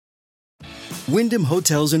Wyndham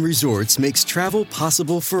Hotels and Resorts makes travel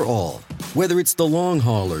possible for all. Whether it's the long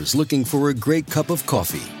haulers looking for a great cup of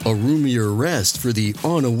coffee, a roomier rest for the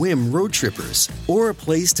on-a-whim road trippers, or a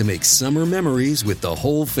place to make summer memories with the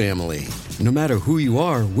whole family. No matter who you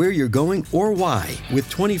are, where you're going, or why, with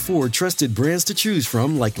 24 trusted brands to choose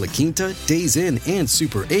from like La Quinta, Days Inn, and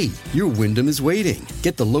Super 8, your Wyndham is waiting.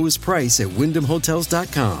 Get the lowest price at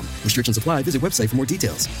WyndhamHotels.com. Restrictions apply. Visit website for more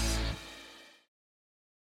details.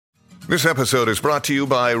 This episode is brought to you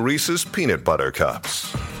by Reese's Peanut Butter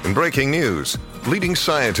Cups. In breaking news, leading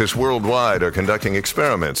scientists worldwide are conducting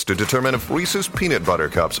experiments to determine if Reese's Peanut Butter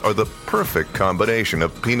Cups are the perfect combination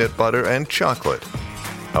of peanut butter and chocolate.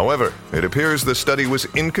 However, it appears the study was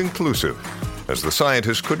inconclusive, as the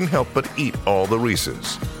scientists couldn't help but eat all the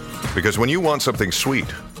Reese's. Because when you want something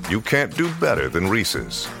sweet, you can't do better than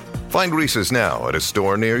Reese's. Find Reese's now at a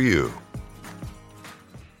store near you.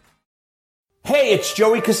 Hey, it's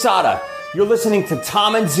Joey Casada. You're listening to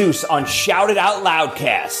Tom and Zeus on Shout It Out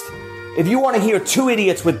Loudcast. If you want to hear two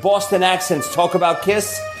idiots with Boston accents talk about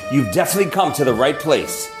Kiss, you've definitely come to the right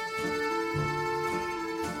place.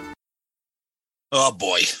 Oh,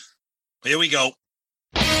 boy. Here we go.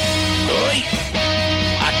 This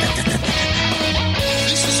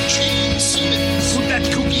is Gene Simmons. Put that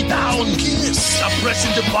cookie down. Kiss. Stop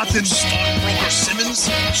pressing the button. Stockbroker Simmons.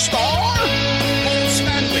 Star? Paul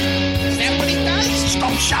Stanley. Is that what he does?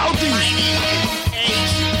 Stop shouting. My name is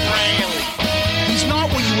Ace Frehley. He's not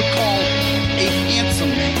what you would call a handsome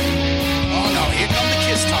man. Oh, no. Here come the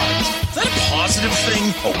kiss times. Is that a positive thing?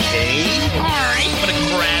 Okay. All right. I'm going to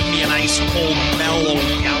grab me an ice cold mellow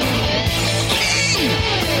yellow.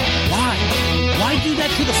 Why? Why do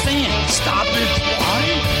that to the fan? Stop it. Why?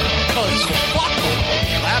 Because fuck them.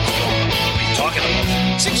 That's what are you talking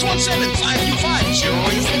about?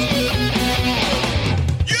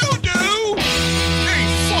 617-525-0850. You do? Hey,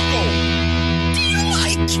 fucko. Do you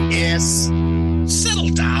like Kiss? Settle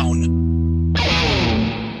down.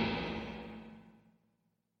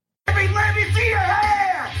 Let me see your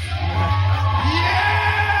hands!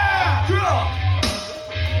 Yeah! Cool.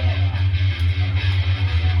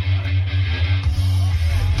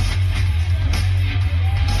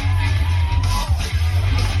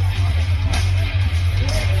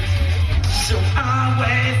 She'll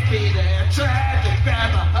always be there, trying to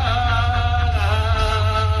grab a hug.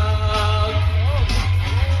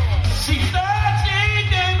 She thought she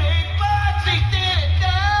did it, but she didn't know.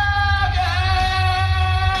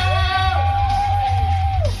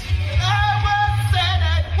 I was sad I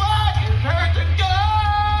wanted her to go.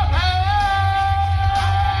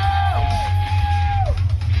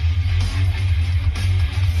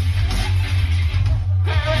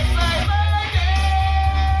 Parasite my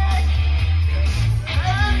day.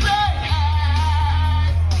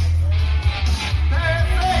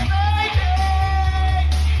 Parasite my day.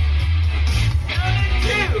 Don't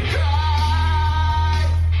you cry.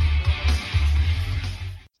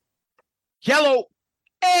 Hello.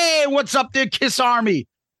 Hey, what's up there, Kiss Army?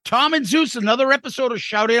 Tom and Zeus, another episode of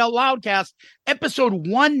Shout It Out Loudcast, episode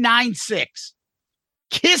 196.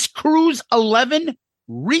 Kiss Cruise 11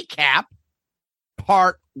 recap,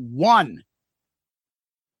 part 1.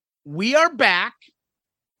 We are back,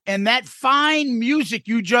 and that fine music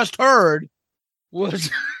you just heard was...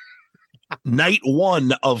 Night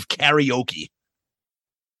one of karaoke.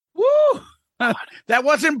 Woo! That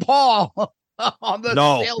wasn't Paul. On the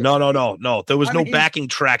No. There was I no mean- backing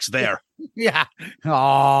tracks there. Yeah.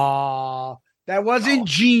 Oh, that wasn't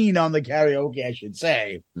Gene on the karaoke, I should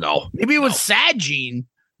say. No. Maybe it was Sad Gene,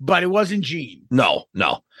 but it wasn't Gene. No.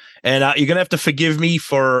 And you're going to have to forgive me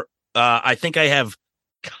for, I think I have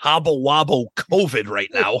Cabo Wabo COVID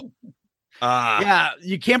right now. Yeah,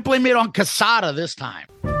 you can't blame it on Casada this time.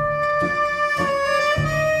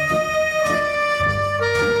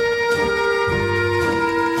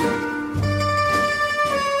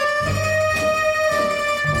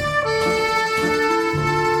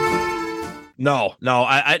 No,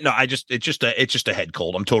 it's just a head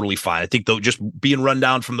cold. I'm totally fine. I think though, just being run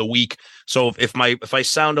down from the week. So if I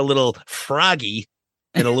sound a little froggy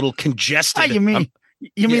and a little congested, You mean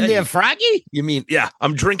they're froggy? You mean, yeah,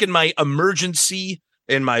 I'm drinking my emergency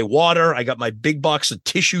and my water. I got my big box of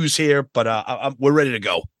tissues here, but we're ready to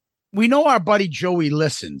go. We know our buddy Joey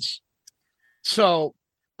listens. So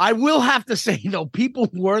I will have to say, though, people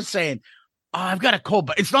were saying, oh, I've got a cold,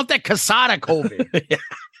 but it's not that Casada COVID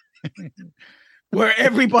where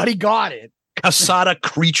everybody got it. Casada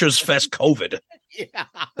Creatures Fest COVID. Yeah.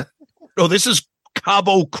 Oh, this is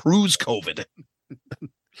Cabo Cruise COVID.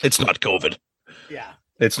 It's not COVID. Yeah.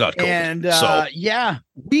 It's not COVID. And yeah,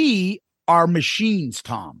 we are machines,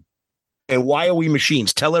 Tom. And why are we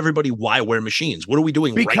machines? Tell everybody why we're machines. What are we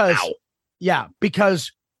doing right now? Yeah,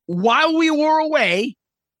 because while we were away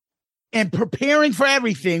and preparing for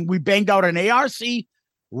everything, we banged out an ARC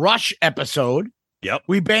Rush episode. Yep.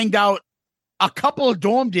 We banged out a couple of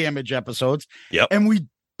Dorm Damage episodes. Yep. And we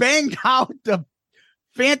banged out the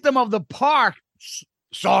Phantom of the Park.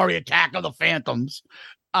 Sorry, Attack of the Phantoms.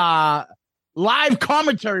 Live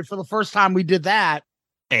commentary for the first time we did that.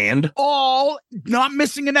 And all not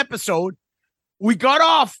missing an episode. We got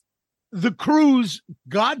off the cruise.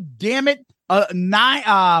 God damn it. Up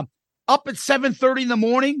at 7:30 in the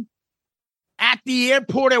morning, at the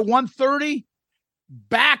airport at 1:30,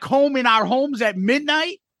 back home in our homes at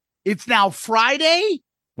midnight. It's now Friday.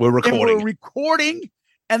 we're recording. And we're recording.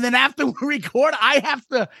 And then after we record, I have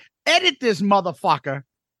to edit this motherfucker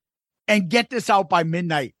and get this out by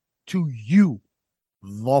midnight to you,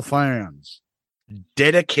 the fans.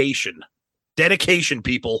 Dedication,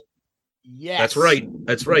 people. Yes. That's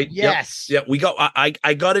right. Yes. Yeah. We got.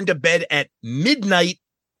 I got into bed at midnight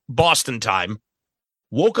Boston time.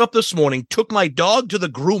 Woke up this morning, took my dog to the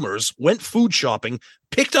groomers, went food shopping,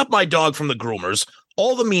 picked up my dog from the groomers.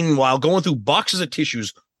 All the meanwhile, going through boxes of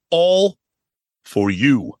tissues, all for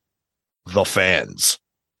you, the fans.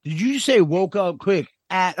 Did you say woke up quick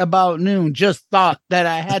at about noon? Just thought that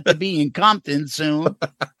I had to be in Compton soon.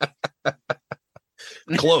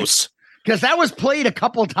 Close. Because that was played a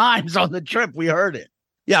couple times on the trip. We heard it.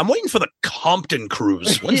 Yeah, I'm waiting for the Compton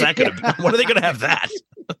cruise. When's that going to be? When are they going to have that?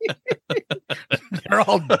 They're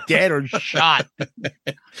all dead or shot.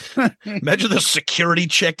 Imagine the security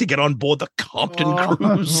check to get on board the Compton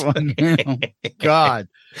cruise. God.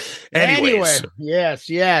 Anyways. Anyway, yes.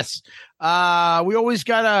 We always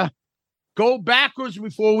got to go backwards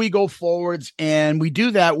before we go forwards. And we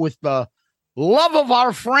do that with the love of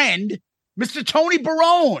our friend, Mr. Tony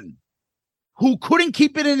Barone, who couldn't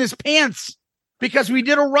keep it in his pants because we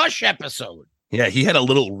did a Rush episode. Yeah, he had a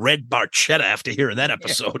little red barchetta after hearing that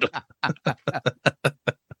episode.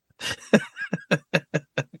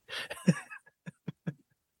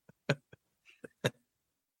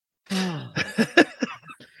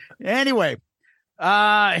 Anyway,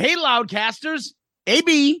 hey, Loudcasters,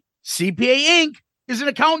 AB CPA Inc. is an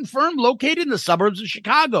accountant firm located in the suburbs of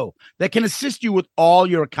Chicago that can assist you with all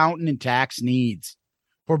your accounting and tax needs.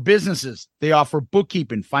 For businesses, they offer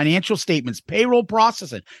bookkeeping, financial statements, payroll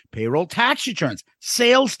processing, payroll tax returns,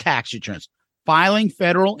 sales tax returns, filing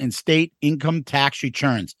federal and state income tax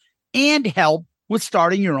returns, and help with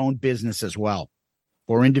starting your own business as well.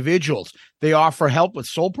 For individuals, they offer help with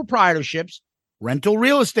sole proprietorships, rental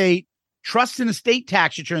real estate, trust and estate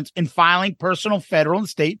tax returns, and filing personal, federal, and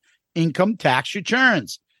state income tax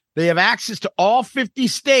returns. They have access to all 50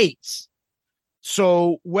 states.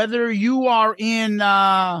 So whether you are in,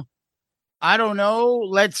 I don't know,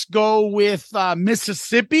 let's go with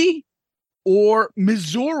Mississippi or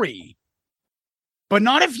Missouri, but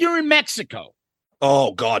not if you're in Mexico.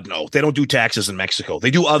 Oh, God, no. They don't do taxes in Mexico. They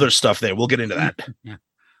do other stuff there. We'll get into that. Yeah.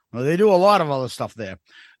 Well, they do a lot of other stuff there.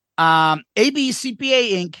 AB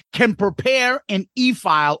CPA Inc. can prepare an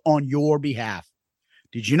e-file on your behalf.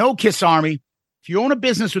 Did you know, Kiss Army, if you own a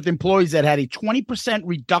business with employees that had a 20%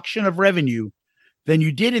 reduction of revenue than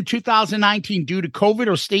you did in 2019 due to COVID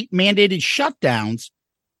or state mandated shutdowns,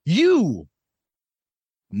 you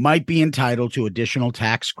might be entitled to additional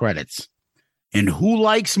tax credits. And who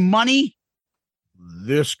likes money?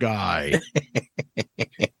 This guy.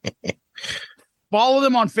 Follow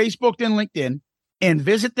them on Facebook and LinkedIn and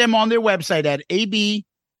visit them on their website at abcpainc.com.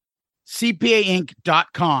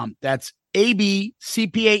 That's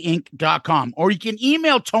abcpainc.com. Or you can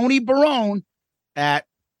email Tony Barone at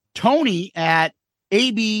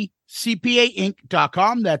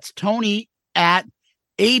tony@abcpainc.com. That's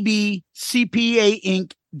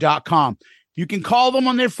tony@abcpainc.com. You can call them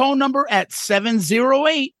on their phone number at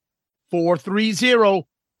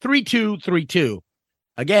 708-430-3232.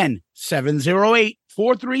 Again,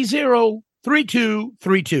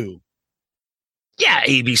 708-430-3232. Yeah,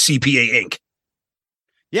 ABCPA Inc.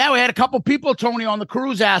 Yeah, we had a couple people, Tony, on the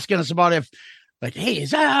cruise asking us about if, like, hey,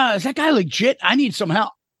 is that guy legit? I need some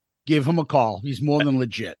help. Give him a call. He's more than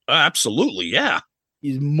legit. Absolutely, yeah.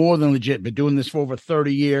 He's more than legit. Been doing this for over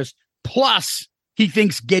 30 years. Plus, he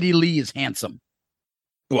thinks Geddy Lee is handsome.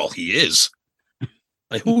 Well, he is.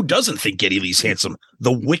 Like, who doesn't think Geddy Lee's handsome?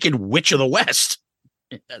 The Wicked Witch of the West.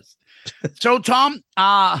 Yes. So, Tom,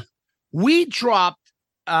 we dropped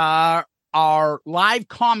our live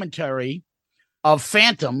commentary of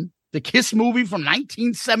Phantom, the Kiss movie from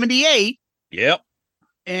 1978. Yep.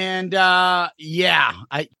 And to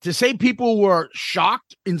say people were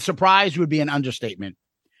shocked and surprised would be an understatement.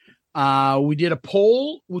 We did a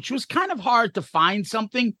poll, which was kind of hard to find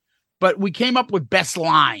something, but we came up with best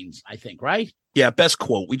lines, I think, right? Yeah, best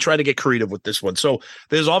quote. We tried to get creative with this one. So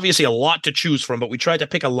there's obviously a lot to choose from, but we tried to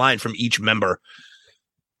pick a line from each member.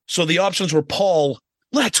 So the options were Paul,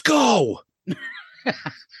 let's go.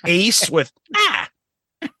 Ace with,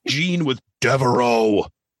 Gene with Devereaux,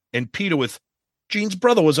 and Peter with, Gene's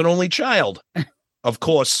brother was an only child. Of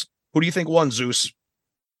course. Who do you think won, Zeus?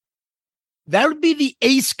 That would be the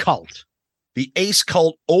Ace Cult. The Ace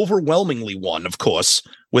Cult overwhelmingly won, of course,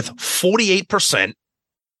 with 48%.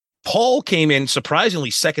 Paul came in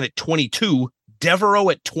surprisingly second at 22, Devereaux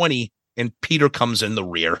at 20, and Peter comes in the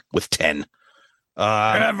rear with 10.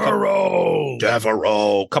 Devereaux.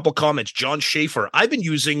 Couple comments. John Schaefer. I've been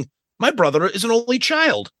using my brother is an only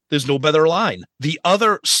child. There's no better line. The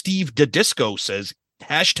other Steve Didisco says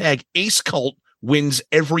hashtag Ace Cult wins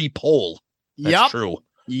every poll. That's true.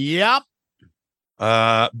 Yep.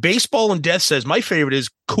 Baseball and Death says my favorite is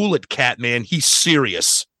Cool It Cat Man. He's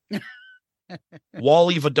serious.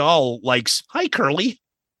 Wally Vidal likes hi Curly.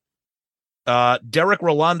 Derek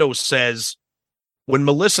Rolando says when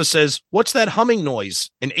Melissa says what's that humming noise,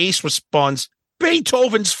 and Ace responds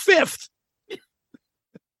Beethoven's Fifth.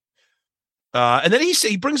 And then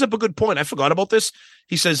he brings up a good point. I forgot about this.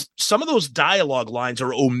 He says some of those dialogue lines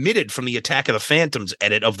are omitted from the Attack of the Phantoms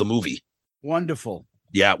edit of the movie. Wonderful.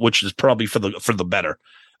 Yeah, which is probably for the better.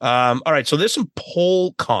 All right, so there's some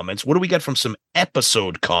poll comments. What do we get from some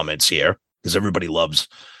episode comments here? Because everybody loves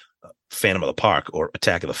Phantom of the Park or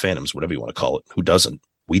Attack of the Phantoms, whatever you want to call it. Who doesn't?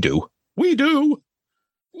 We do. We do.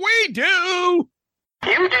 We do.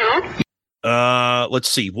 You do. Let's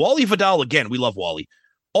see. Wally Vidal again. We love Wally.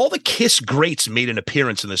 All the Kiss greats made an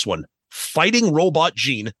appearance in this one. Fighting Robot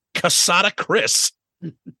Gene, Casada Chris,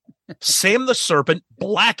 Sam the Serpent,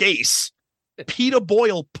 Black Ace, Peter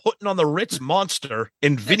Boyle putting on the Ritz Monster,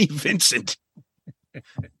 and Vinnie Vincent.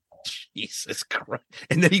 Jesus Christ.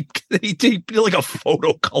 And then he did like a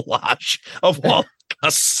photo collage of all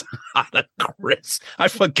Casada Chris. I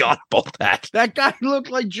forgot about that. That guy looked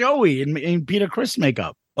like Joey in Peter Chris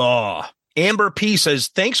makeup. Oh, Amber P says,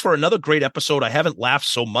 thanks for another great episode. I haven't laughed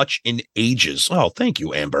so much in ages. Oh, thank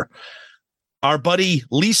you, Amber. Our buddy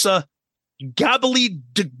Lisa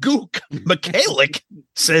Gabbly-Dagook Michalik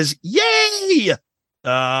says, yay!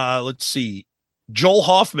 Let's see. Joel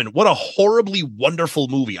Hoffman, what a horribly wonderful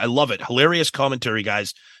movie. I love it. Hilarious commentary,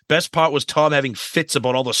 guys. Best part was Tom having fits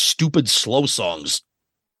about all the stupid slow songs.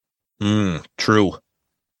 True.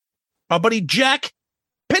 Our buddy Jack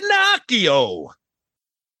Pinocchio.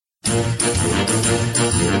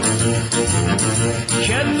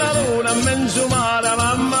 C'è la luna menzumata,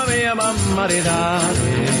 mamma mia, mamma di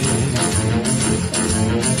dare.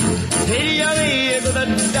 Figlia mia, cosa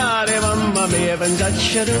dare, mamma mia,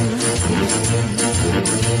 pensaccia tu.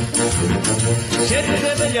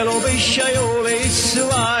 Siete vegliano pesciaiole, issu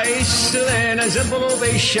va, issu lena, sempre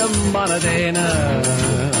pesce in manatena.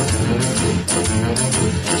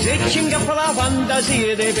 Se ci ingappa la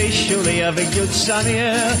fantasia dei pescioli a vecchiuzza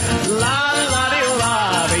mia,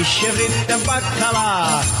 la pesce fritta e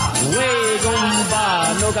baccalà, uè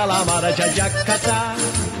gomba, no calamara, giacciacata.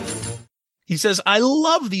 He says, I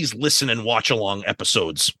love these listen and watch along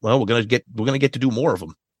episodes. Well, we're gonna get to do more of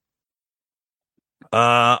them.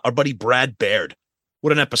 Our buddy Brad Baird.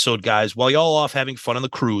 What an episode, guys. While y'all off having fun on the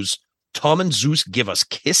cruise, Tom and Zeus give us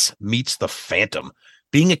Kiss Meets the Phantom.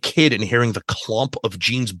 Being a kid and hearing the clomp of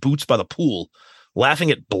Gene's boots by the pool,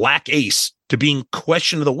 laughing at Black Ace, to being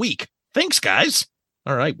question of the week. Thanks, guys.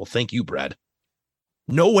 All right. Well, thank you, Brad.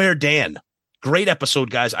 Nowhere Dan. Great episode,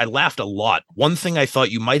 guys. I laughed a lot. One thing I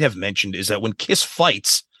thought you might have mentioned is that when Kiss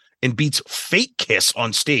fights and beats Fake Kiss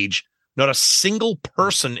on stage, not a single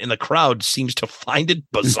person in the crowd seems to find it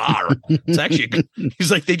bizarre. It's actually,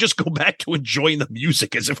 he's like, they just go back to enjoying the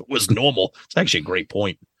music as if it was normal. It's actually a great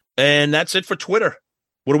point. And that's it for Twitter.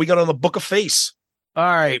 What do we got on the Book of Face? All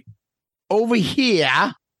right. Over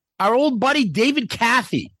here, our old buddy David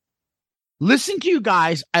Cathy. Listen to you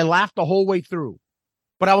guys. I laughed the whole way through.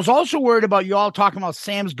 But I was also worried about you all talking about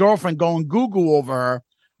Sam's girlfriend going goo-goo over her.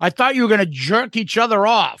 I thought you were going to jerk each other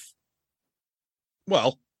off.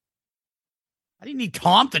 Well, I didn't need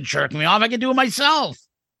Tom to jerk me off. I can do it myself.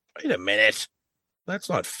 Wait a minute. That's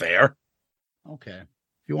not fair. Okay.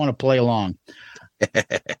 If you want to play along.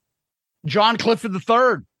 John Clifford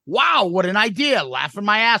III. Wow, what an idea. Laughing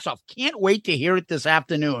my ass off. Can't wait to hear it this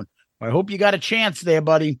afternoon. I hope you got a chance there,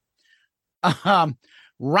 buddy.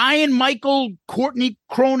 Ryan Michael, Courtney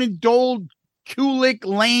Cronin, Dole, Kulik,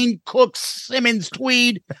 Lane, Cook, Simmons,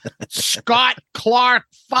 Tweed, Scott, Clark,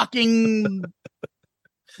 fucking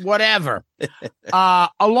whatever.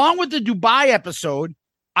 Along with the Dubai episode,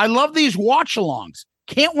 I love these watch-alongs.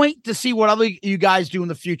 Can't wait to see what other you guys do in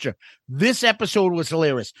the future. This episode was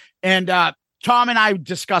hilarious. And Tom and I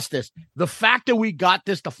discussed this. The fact that we got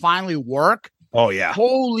this to finally work. Oh, yeah.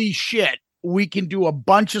 Holy shit. We can do a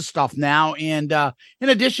bunch of stuff now. And in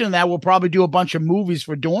addition to that, we'll probably do a bunch of movies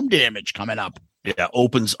for Dorm Damage coming up. Yeah,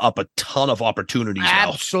 opens up a ton of opportunities now.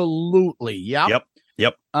 Absolutely. Yep.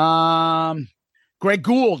 Greg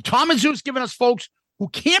Gould, Tom and Zeus giving us folks who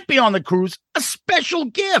can't be on the cruise a special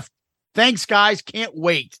gift. Thanks, guys. Can't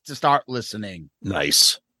wait to start listening.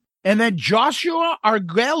 Nice. And then Joshua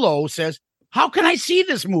Argello says, how can I see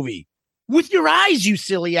this movie? With your eyes, you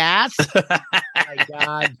silly ass. Oh, my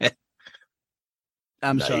God.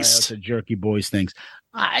 I'm sorry. That's the Jerky Boys things.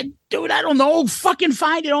 Dude, I don't know. Fucking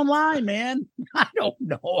find it online, man. I don't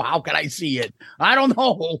know. How can I see it? I don't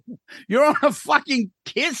know. You're on a fucking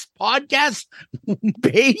Kiss podcast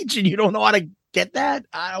page and you don't know how to get that?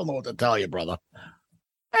 I don't know what to tell you, brother.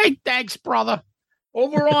 Hey, thanks, brother.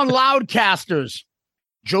 Over on Loudcasters,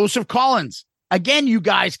 Joseph Collins. Again, you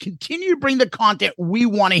guys continue to bring the content we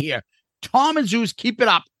want to hear. Tom and Zeus, keep it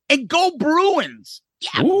up. And go Bruins.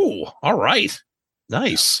 Yeah. Ooh, all right.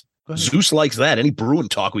 Nice. Zeus likes that. Any Bruin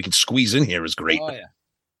talk we can squeeze in here is great. Oh, yeah.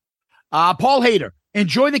 Paul Hader,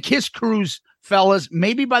 enjoy the Kiss cruise, fellas.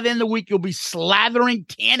 Maybe by the end of the week, you'll be slathering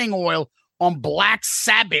tanning oil on Black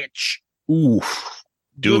Sabbath. Ooh,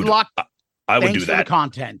 dude. Good luck. I would Thanks do for that. the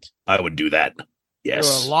content. I would do that. Yes.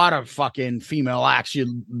 There are a lot of fucking female acts.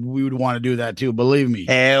 We would want to do that too. Believe me.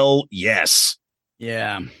 Hell yes.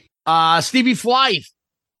 Yeah. Stevie Flythe,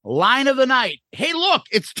 line of the night. Hey, look,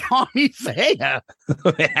 it's Tommy Thayer.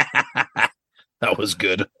 That was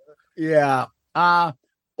good. Yeah.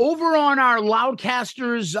 Over on our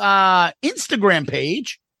Loudcasters Instagram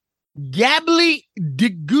page, Gably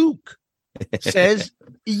DeGook says,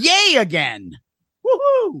 yay again.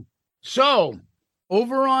 Woohoo. So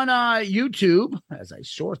over on YouTube, as I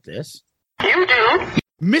sort this,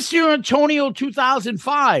 Mr. Antonio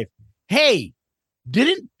 2005. Hey,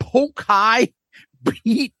 didn't Polk High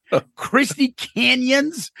beat Christy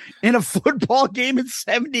Canyons in a football game in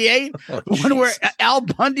 78? Oh, the one where Al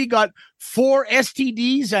Bundy got 4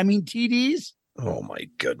 TDs. Oh, my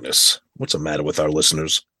goodness. What's the matter with our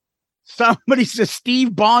listeners? Somebody says,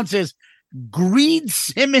 Steve Bond says, Greed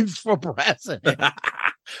Simmons for president.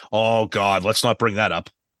 Oh, God. Let's not bring that up.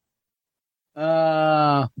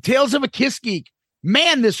 Tales of a Kiss Geek.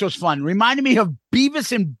 Man, this was fun. Reminded me of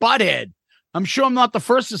Beavis and Butthead. I'm sure I'm not the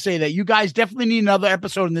first to say that. You guys definitely need another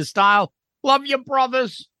episode in this style. Love you,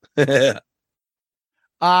 brothers.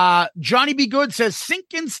 Johnny B. Good says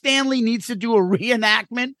Sinkin Stanley needs to do a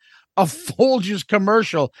reenactment of Folger's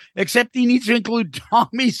commercial, except he needs to include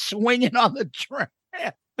Tommy swinging on the track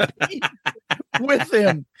with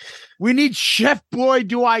him. We need Chef Boy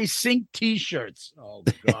Do I Sink t-shirts. Oh,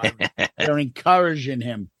 God. They're encouraging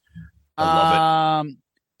him. I love it.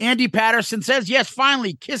 Andy Patterson says, yes,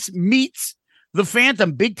 finally, Kiss meets the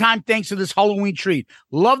Phantom. Big time thanks for this Halloween treat.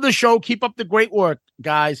 Love the show. Keep up the great work,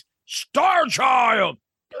 guys. Star Child.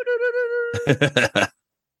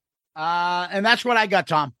 And that's what I got,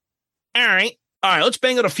 Tom. All right. Let's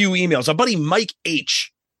bang out a few emails. Our buddy Mike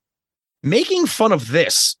H. Making fun of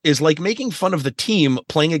this is like making fun of the team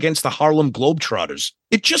playing against the Harlem Globetrotters.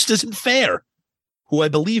 It just isn't fair. Who I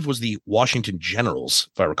believe was the Washington Generals,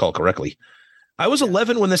 if I recall correctly. I was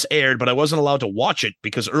 11 when this aired, but I wasn't allowed to watch it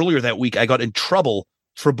because earlier that week I got in trouble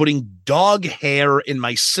for putting dog hair in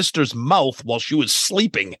my sister's mouth while she was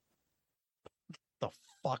sleeping. What the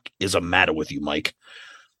fuck is the matter with you, Mike?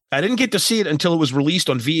 I didn't get to see it until it was released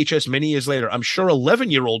on VHS many years later. I'm sure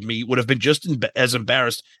 11-year-old me would have been just as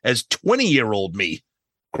embarrassed as 20-year-old me.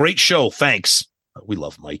 Great show. Thanks. We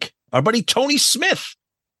love Mike. Our buddy Tony Smith.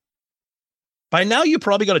 By now, you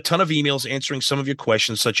probably got a ton of emails answering some of your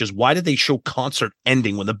questions, such as why did they show concert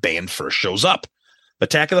ending when the band first shows up?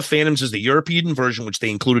 Attack of the Phantoms is the European version, which they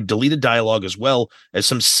included deleted dialogue as well as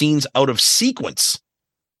some scenes out of sequence.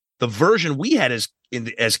 The version we had as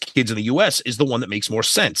kids in the U.S. is the one that makes more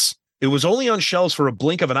sense. It was only on shelves for a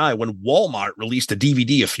blink of an eye when Walmart released a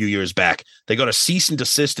DVD a few years back. They got a cease and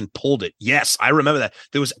desist and pulled it. Yes, I remember that.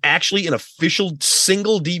 There was actually an official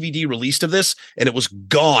single DVD released of this, and it was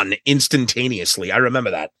gone instantaneously. I remember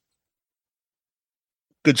that.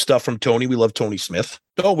 Good stuff from Tony. We love Tony Smith.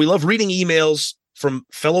 Oh, we love reading emails from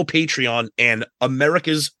fellow Patreon and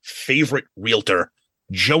America's favorite realtor,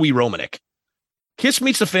 Joey Romanek. Kiss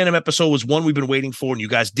Meets the Phantom episode was one we've been waiting for, and you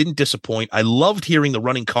guys didn't disappoint. I loved hearing the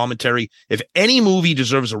running commentary. If any movie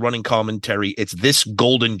deserves a running commentary, it's this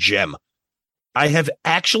golden gem. I have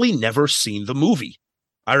actually never seen the movie.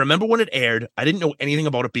 I remember when it aired, I didn't know anything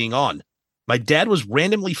about it being on. My dad was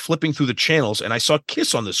randomly flipping through the channels and I saw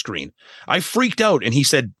Kiss on the screen. I freaked out and he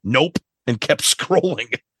said, nope, and kept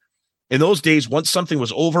scrolling. In those days, once something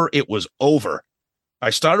was over, it was over. I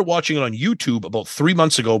started watching it on YouTube about 3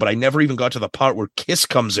 months ago, but I never even got to the part where Kiss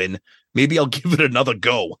comes in. Maybe I'll give it another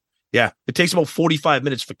go. Yeah, it takes about 45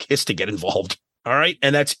 minutes for Kiss to get involved. All right,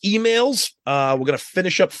 and that's emails. We're going to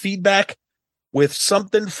finish up feedback with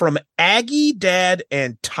something from Aggie Dad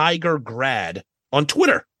and Tiger Grad on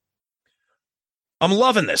Twitter. I'm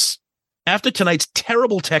loving this. After tonight's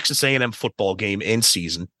terrible Texas A&M football game in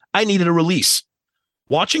season, I needed a release.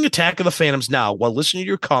 Watching Attack of the Phantoms now while listening to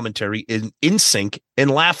your commentary in sync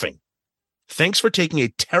and laughing. Thanks for taking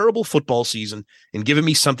a terrible football season and giving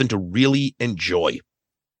me something to really enjoy.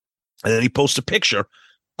 And then he posts a picture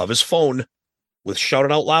of his phone with Shout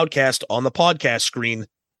It Out Loudcast on the podcast screen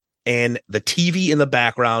and the TV in the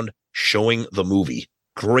background showing the movie.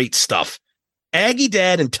 Great stuff. Aggie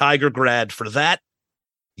Dad and Tiger Grad, for that,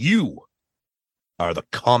 you are the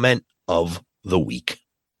comment of the week.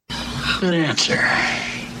 Good answer.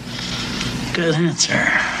 Good answer.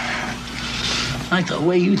 I like the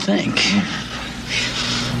way you think.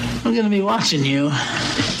 I'm going to be watching you.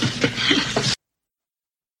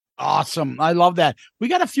 Awesome. I love that. We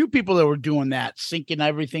got a few people that were doing that, syncing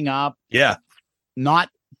everything up. Yeah. Not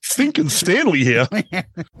Thinking Stanley here.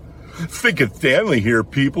 Thinking Stanley here,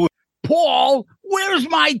 people. Paul, where's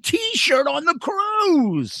my T-shirt on the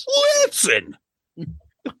cruise? Listen.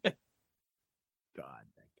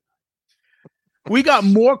 We got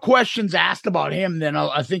more questions asked about him than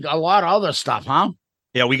I think a lot of other stuff, huh?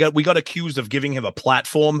 Yeah, we got accused of giving him a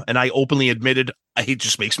platform, and I openly admitted it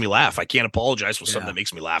just makes me laugh. I can't apologize for something that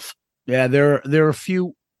makes me laugh. Yeah, there are a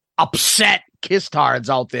few upset Kiss-tards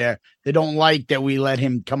out there that don't like that we let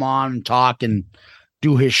him come on and talk and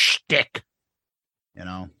do his shtick. You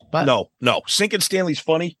know, but no, Sinkin' Stanley's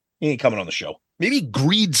funny. He ain't coming on the show. Maybe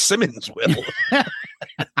Greed Simmons will.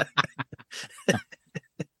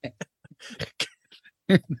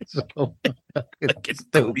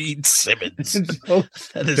 Greed Simmons.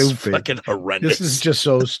 That is stupid. Fucking horrendous. This is just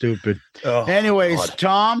so stupid. Oh, anyways, God.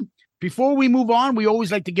 Tom, before we move on, we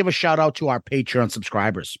always like to give a shout out to our Patreon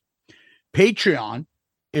subscribers. Patreon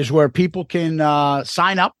is where people can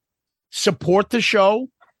sign up, support the show.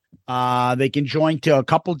 They can join to a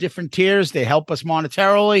couple different tiers. They help us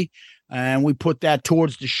monetarily, and we put that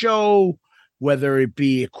towards the show, whether it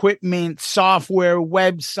be equipment, software,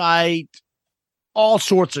 website, all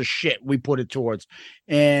sorts of shit we put it towards.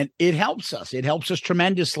 And it helps us. It helps us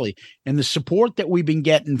tremendously. And the support that we've been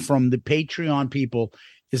getting from the Patreon people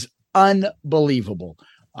is unbelievable.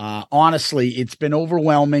 Honestly, it's been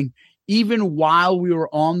overwhelming. Even while we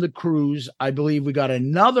were on the cruise, I believe we got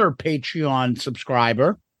another Patreon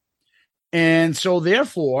subscriber. And so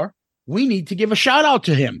therefore, we need to give a shout out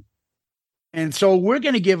to him. And so we're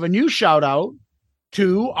going to give a new shout out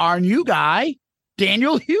to our new guy,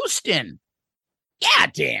 Daniel Houston. Yeah,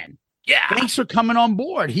 Dan. Yeah. Thanks for coming on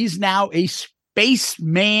board. He's now a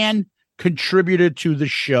Spaceman contributor to the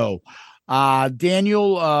show.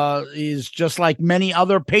 Daniel is just like many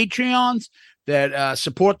other Patreons that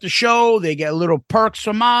support the show. They get little perks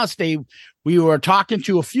from us. We were talking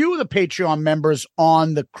to a few of the Patreon members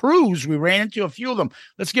on the cruise. We ran into a few of them.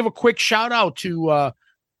 Let's give a quick shout out to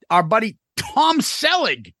our buddy Tom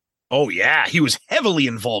Selig. Oh, yeah. He was heavily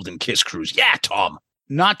involved in Kiss Cruise. Yeah, Tom.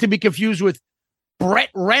 Not to be confused with Brett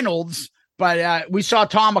Reynolds, but we saw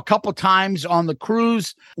Tom a couple times on the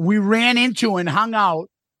cruise. We ran into and hung out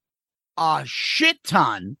a shit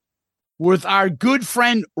ton with our good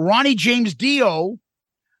friend Ronnie James Dio,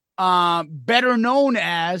 better known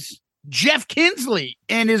as Jeff Kinsley,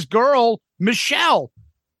 and his girl Michelle.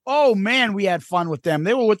 Oh man, we had fun with them.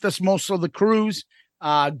 They were with us most of the cruise.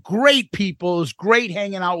 Great people. It was great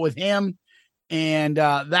hanging out with him, and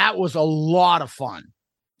that was a lot of fun.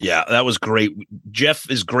 Yeah, that was great. Jeff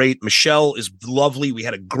is great. Michelle is lovely. We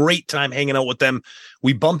had a great time hanging out with them.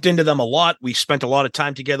 We bumped into them a lot. We spent a lot of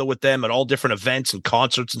time together with them at all different events and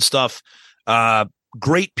concerts and stuff.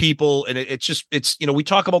 Great people. And it's, we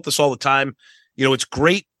talk about this all the time. It's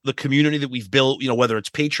great, the community that we've built, whether it's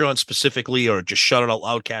Patreon specifically or just Shout It Out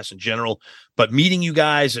Loudcast in general. But meeting you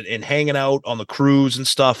guys and hanging out on the cruise and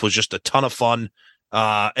stuff was just a ton of fun.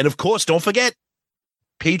 And of course, don't forget,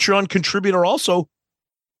 Patreon contributor also,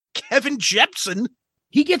 Kevin Jepson.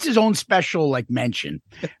 He gets his own special mention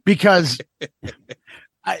because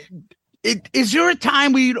is there a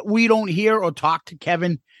time we don't hear or talk to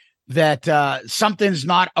Kevin that something's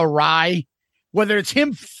not awry, whether it's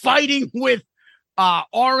him fighting with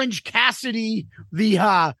Orange Cassidy,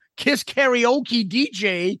 the Kiss karaoke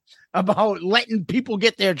DJ, about letting people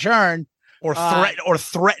get their turn, Or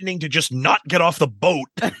threatening to just not get off the boat.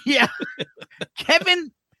 Yeah.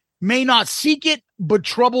 Kevin may not seek it, but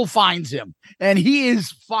trouble finds him. And he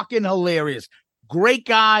is fucking hilarious. Great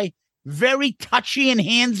guy, very touchy and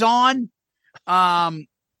hands-on.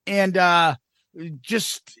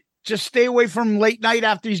 Just stay away from late night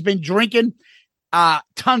after he's been drinking.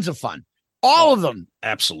 Tons of fun. All of them.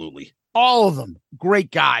 Absolutely. All of them.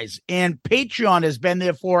 Great guys. And Patreon has been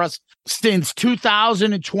there for us since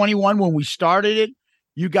 2021 when we started it.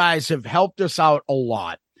 You guys have helped us out a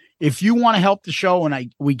lot. If you want to help the show,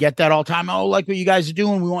 and we get that all the time, oh, like what you guys are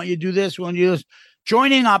doing, we want you to do this, we want you to do this.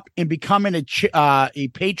 Joining up and becoming a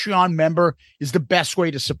Patreon member is the best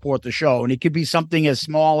way to support the show. And it could be something as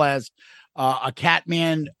small as a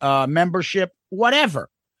Catman membership, whatever.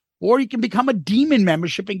 Or you can become a Demon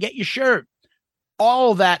membership and get your shirt.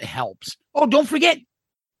 All that helps. Oh, don't forget,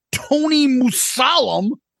 Tony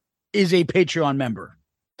Musalam is a Patreon member.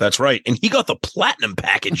 That's right. And he got the platinum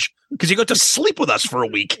package because he got to sleep with us for a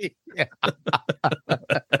week.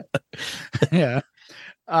 Yeah.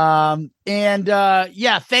 Thank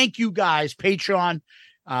you guys, Patreon.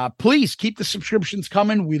 Please keep the subscriptions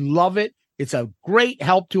coming. We love it. It's a great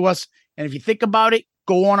help to us. And if you think about it,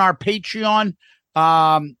 go on our Patreon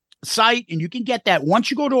site and you can get that.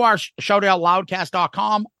 Once you go to our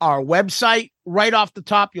shoutoutloudcast.com, our website, right off the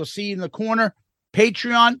top, you'll see in the corner,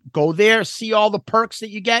 Patreon, go there, see all the perks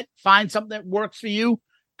that you get, find something that works for you.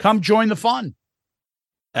 Come join the fun.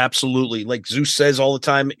 Absolutely. Like Zeus says all the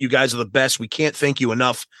time, you guys are the best. We can't thank you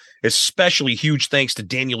enough. Especially huge thanks to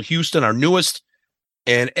Daniel Houston, our newest,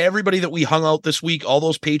 and everybody that we hung out this week, all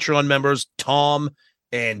those Patreon members, Tom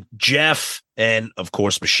and Jeff, and of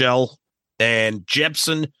course, Michelle and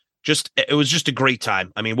Jepson. It was just a great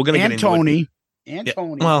time. I mean, we're going to get into Tony. it. And yeah,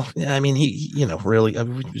 Tony. Well, I mean, really,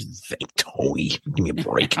 thank Tony. Give me a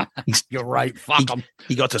break. You're right. Fuck him.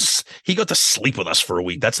 He got to sleep with us for a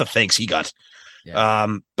week. That's the thanks he got.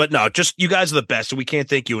 Yeah. But no, just you guys are the best. And we can't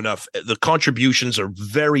thank you enough. The contributions are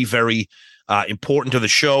very, very important to the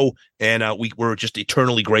show. And we're just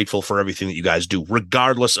eternally grateful for everything that you guys do,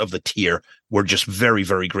 regardless of the tier. We're just very,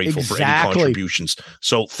 very grateful for any contributions.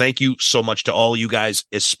 So thank you so much to all you guys,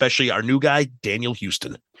 especially our new guy, Daniel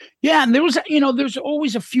Houston. Yeah, and there's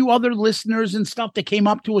always a few other listeners and stuff that came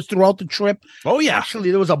up to us throughout the trip. Oh, yeah. Actually,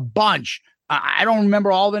 there was a bunch. I don't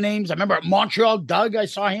remember all the names. I remember Montreal Doug. I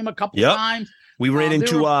saw him a couple of times. We ran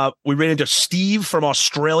into Steve from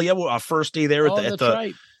Australia. Our first day there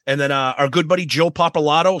right. And then our good buddy Joe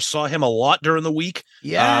Papalato, saw him a lot during the week.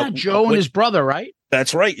 Yeah, Joe and his brother, right?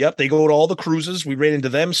 That's right. Yep, they go to all the cruises. We ran into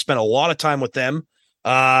them, spent a lot of time with them.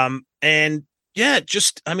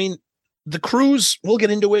 The cruise, we'll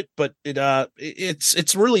get into it, but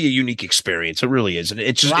it's really a unique experience. It really is. And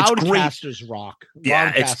it's great. Loudcasters rock.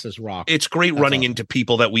 Yeah, Loudcasters rock. It's great running into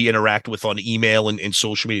people that we interact with on email and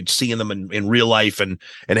social media, seeing them in real life and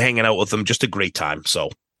hanging out with them. Just a great time. So,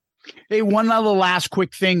 hey, one other last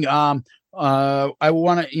quick thing. I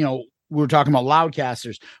want to, we were talking about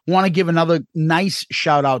Loudcasters. Want to give another nice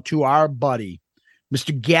shout out to our buddy,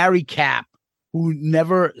 Mr. Gary Cap, who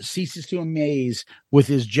never ceases to amaze with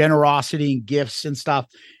his generosity and gifts and stuff,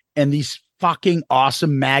 and these fucking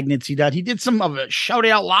awesome magnets he does. He did some of a Shout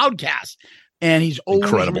Out Loudcast, and he's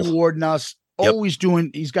always rewarding us, always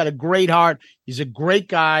doing. He's got a great heart. He's a great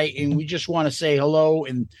guy, and we just want to say hello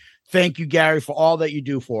and thank you, Gary, for all that you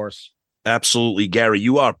do for us. Absolutely, Gary.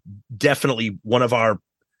 You are definitely one of our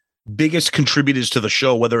biggest contributors to the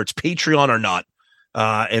show, whether it's Patreon or not.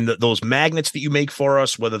 And those magnets that you make for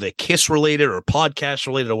us, whether they're Kiss related or podcast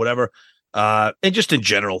related or whatever, and just in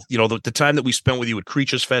general, the time that we spent with you at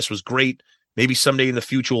Creatures Fest was great. Maybe someday in the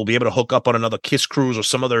future we'll be able to hook up on another Kiss cruise or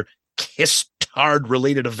some other Kiss Tard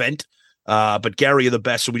related event. But Gary, you're the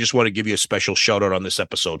best, so we just want to give you a special shout out on this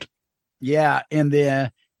episode. Yeah, and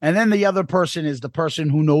then the other person is the person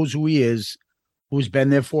who knows who he is, who's been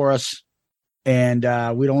there for us, and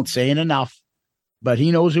we don't say it enough. But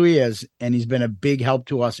he knows who he is, and he's been a big help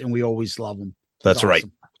to us, and we always love him. That's awesome. Right.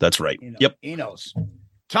 That's right. Yep. He knows.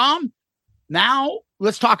 Tom, now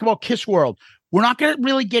let's talk about Kiss World. We're not going to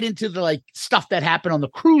really get into the stuff that happened on the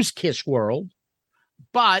cruise Kiss World,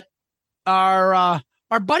 but our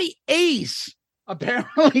buddy Ace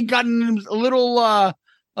apparently got in a little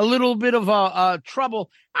bit of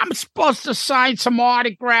trouble. I'm supposed to sign some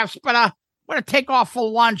autographs, but I'm going to take off for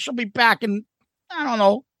lunch. I'll be back in,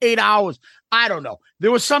 8 hours. I don't know.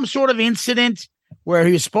 There was some sort of incident where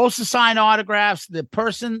he was supposed to sign autographs. The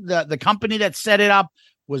person, the company that set it up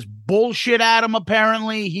was bullshit at him,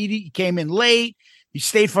 apparently. He came in late. He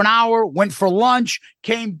stayed for an hour, went for lunch,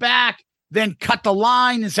 came back, then cut the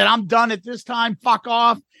line and said, I'm done at this time. Fuck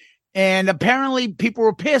off. And apparently people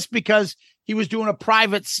were pissed because he was doing a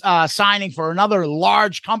private signing for another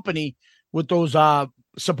large company with those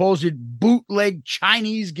supposed bootleg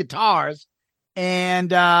Chinese guitars.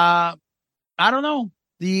 And I don't know.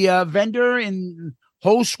 The vendor and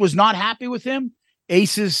host was not happy with him.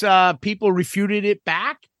 Ace's people refuted it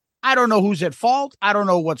back. I don't know who's at fault. I don't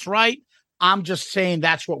know what's right. I'm just saying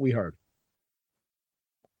that's what we heard.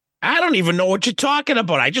 I don't even know what you're talking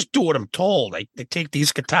about. I just do what I'm told. I take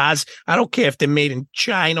these guitars. I don't care if they're made in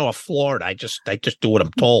China or Florida. I just do what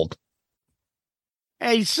I'm told.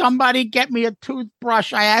 Hey, somebody get me a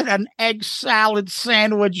toothbrush. I had an egg salad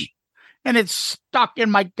sandwich, and it's stuck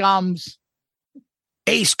in my gums.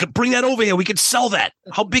 Ace, bring that over here. We can sell that.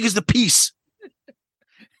 How big is the piece?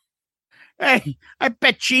 Hey, I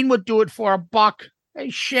bet Gene would do it for $1. Hey,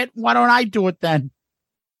 shit, why don't I do it then?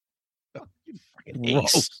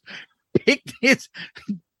 Ace. Pick this,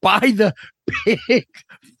 buy the pig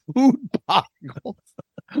food bottle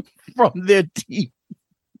from their teeth.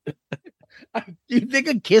 Do you think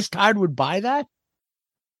a Kiss card would buy that?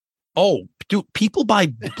 Oh, dude, people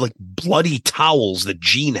buy like bloody towels that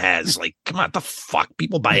Gene has. Like, come on, what the fuck?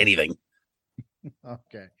 People buy anything.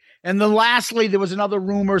 Okay. And then lastly, there was another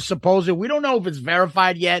rumor, supposedly. We don't know if it's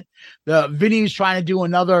verified yet. Vinny's trying to do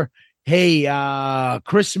another,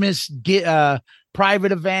 Christmas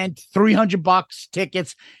private event, $300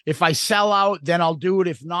 tickets. If I sell out, then I'll do it.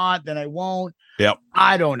 If not, then I won't. Yep.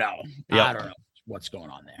 I don't know. Yep. I don't know what's going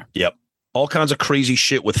on there. Yep. All kinds of crazy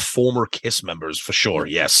shit with former Kiss members, for sure.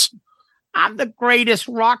 Yes. I'm the greatest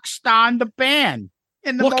rock star in the band.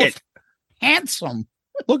 And the most handsome.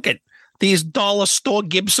 Look at these dollar store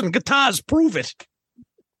Gibson guitars. Prove it.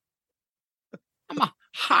 I'm a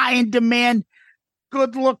high in demand,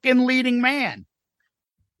 good looking leading man.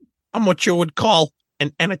 I'm what you would call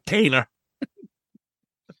an entertainer.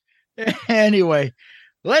 Anyway,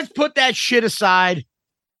 let's put that shit aside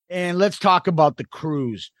and let's talk about the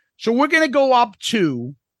cruise. So we're going to go up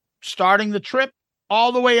to starting the trip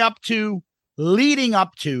all the way up to leading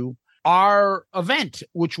up to our event,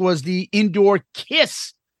 which was the indoor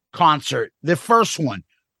Kiss concert, the first one.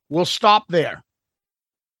 We'll stop there.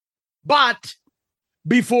 But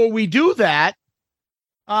before we do that,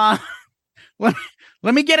 let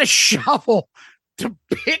me get a shovel to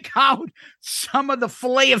pick out some of the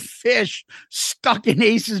fillet of fish stuck in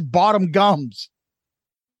Ace's bottom gums.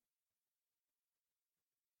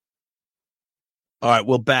 All right,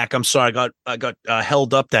 we're back. I'm sorry, I got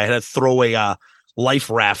held up there. I had to throw a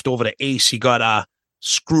life raft over to Ace. He got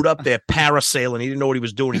screwed up there parasailing. He didn't know what he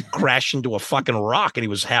was doing. He crashed into a fucking rock and he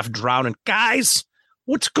was half drowning. Guys,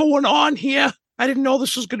 what's going on here? I didn't know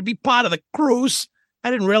this was going to be part of the cruise.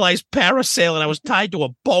 I didn't realize parasailing. I was tied to a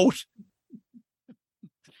boat.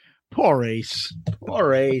 Poor Ace.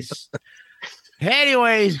 Poor Ace.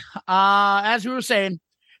 Anyways, as we were saying,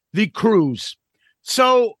 the cruise.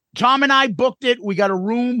 So Tom and I booked it. We got a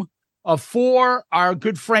room of 4. Our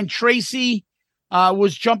good friend Tracy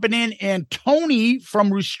was jumping in, and Tony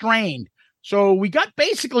from Restrained. So we got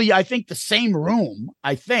basically, I think, the same room.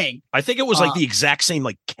 I think it was like the exact same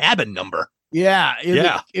like cabin number. Yeah.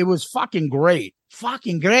 It was fucking great.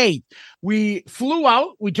 Fucking great. We flew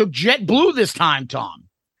out. We took JetBlue this time, Tom,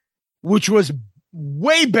 which was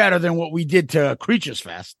way better than what we did to Creatures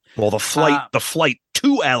Fest. Well, the flight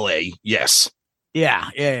to LA. Yes. Yeah.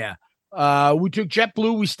 We took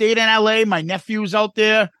JetBlue. We stayed in LA. My nephew's out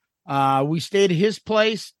there. We stayed at his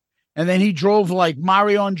place, and then he drove like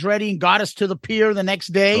Mario Andretti and got us to the pier the next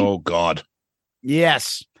day. Oh God.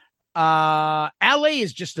 Yes. LA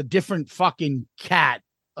is just a different fucking cat,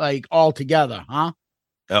 like altogether, huh?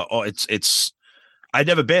 It's I've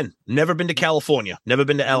never been to California, never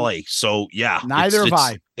been to LA. So yeah, neither have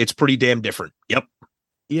I. It's pretty damn different. Yep.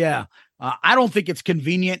 Yeah. I don't think it's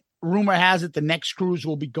convenient. Rumor has it the next cruise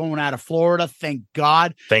will be going out of Florida. Thank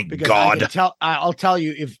God. Thank God. I'll tell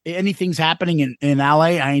you, if anything's happening in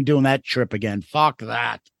LA, I ain't doing that trip again. Fuck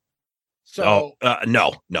that. So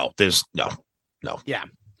no. There's no. Yeah.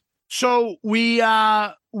 So we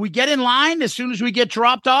get in line. As soon as we get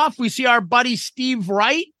dropped off, we see our buddy Steve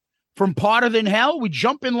Wright from Hotter Than Hell. We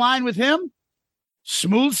jump in line with him.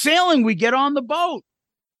 Smooth sailing. We get on the boat.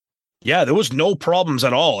 Yeah, there was no problems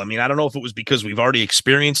at all. I mean, I don't know if it was because we've already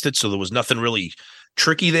experienced it, so there was nothing really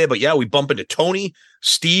tricky there. But yeah, we bump into Tony,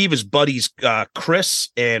 Steve, his buddies Chris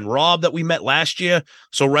and Rob that we met last year.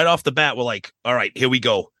 So right off the bat, we're like, all right, here we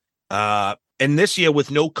go. And this year with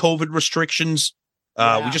no COVID restrictions,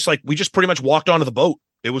 we just pretty much walked onto the boat.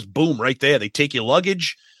 It was boom right there. They take your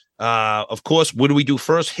luggage. Of course, what do we do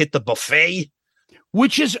first? Hit the buffet.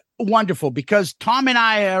 Which is wonderful because Tom and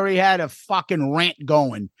I already had a fucking rant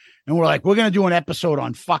going. And we're like, we're going to do an episode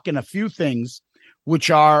on fucking a few things,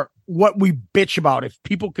 which are what we bitch about if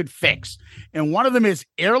people could fix. And one of them is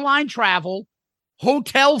airline travel,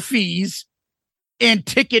 hotel fees, and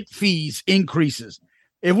ticket fees increases.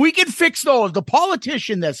 If we can fix those, the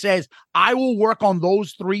politician that says, I will work on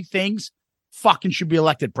those three things, fucking should be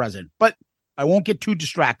elected president. But I won't get too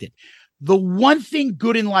distracted. The one thing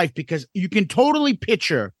good in life, because you can totally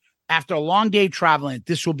picture after a long day traveling,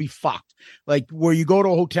 this will be fucked. Like where you go to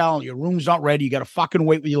a hotel and your room's not ready, you got to fucking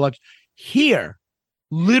wait with your luggage. Here,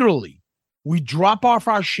 literally, we drop off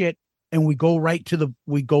our shit and we go right to the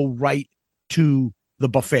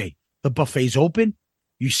buffet. The buffet's open.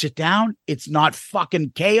 You sit down. It's not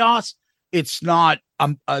fucking chaos. It's not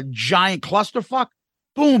a giant clusterfuck.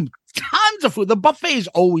 Boom. Tons of food. The buffet is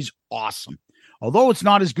always awesome. Although it's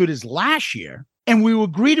not as good as last year. And we were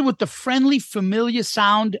greeted with the friendly, familiar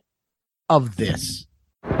sound of this.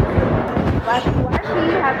 Happy,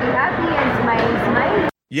 happy, and smile.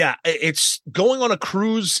 Yeah, it's going on a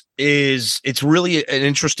cruise it's really an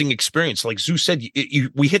interesting experience. Like Zeus said,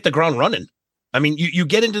 we hit the ground running. I mean, you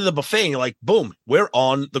get into the buffet and you're like, boom, we're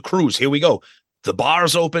on the cruise. Here we go. The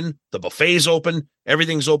bar's open, the buffet's open,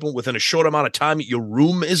 everything's open within a short amount of time. Your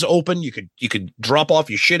room is open. You could drop off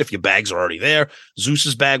your shit if your bags are already there.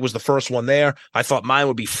 Zeus's bag was the first one there. I thought mine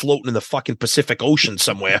would be floating in the fucking Pacific Ocean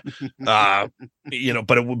somewhere. But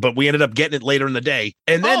we ended up getting it later in the day.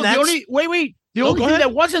 And then the only thing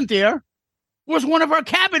that wasn't there was one of our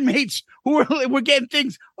cabin mates who were getting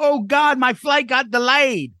things. Oh God, my flight got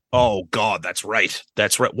delayed. Oh God, that's right.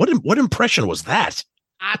 That's right. What impression was that?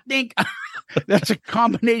 I think that's a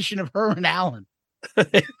combination of her and Alan.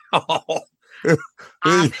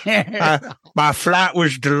 My flight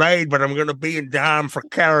was delayed, but I'm going to be in time for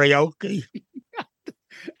karaoke.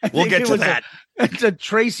 We'll get to that. It's a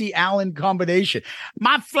Tracy Allen combination.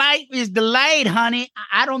 My flight is delayed, honey.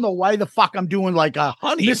 I don't know why the fuck I'm doing like a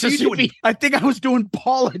honey Mississippi. I think I was doing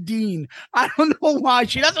Paula Deen. I don't know why.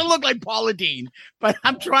 She doesn't look like Paula Deen, but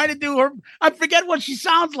I'm trying to do her. I forget what she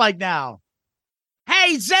sounds like now.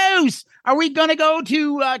 Hey, Zeus, are we going to go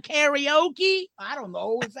to karaoke? I don't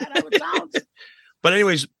know. Is that how it sounds? But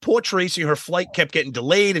anyways, poor Tracy, her flight kept getting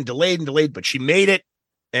delayed and delayed and delayed, but she made it.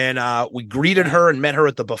 And we greeted her and met her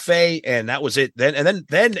at the buffet, and that was it. Then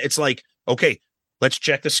it's like, okay, let's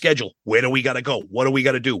check the schedule. Where do we got to go? What do we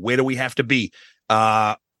got to do? Where do we have to be?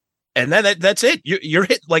 And then that's it. You're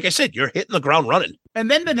hit. Like I said, you're hitting the ground running. And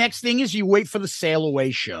then the next thing is you wait for the sail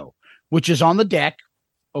away show, which is on the deck.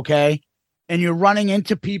 Okay. And you're running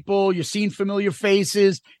into people, you're seeing familiar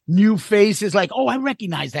faces, new faces, like, oh, I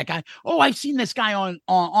recognize that guy. Oh, I've seen this guy on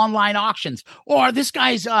online auctions. Or this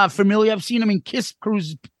guy's familiar. I've seen him in Kiss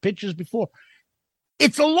Cruise pictures before.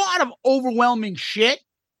 It's a lot of overwhelming shit,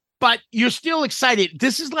 but you're still excited.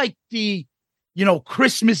 This is like the,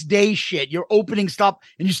 Christmas Day shit. You're opening stuff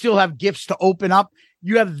and you still have gifts to open up.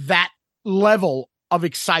 You have that level of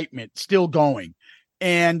excitement still going.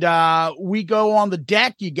 And we go on the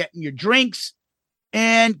deck, you get your drinks,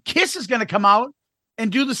 and Kiss is going to come out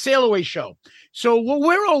and do the sail away show. So what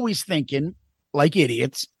we're always thinking, like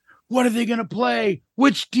idiots, what are they going to play?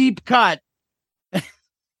 Which deep cut?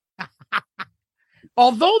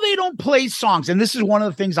 Although they don't play songs, and this is one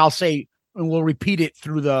of the things I'll say, and we'll repeat it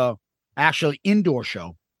through the actual indoor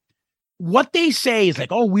show. What they say is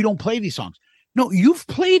like, oh, we don't play these songs. No, you've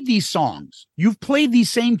played these songs. You've played these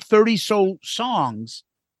same 30 so songs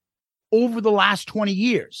over the last 20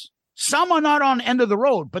 years. Some are not on End of the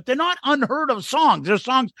Road, but they're not unheard of songs. They're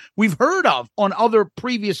songs we've heard of on other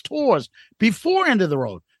previous tours before End of the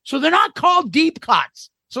Road. So they're not called deep cuts.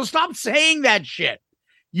 So stop saying that shit.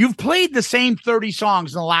 You've played the same 30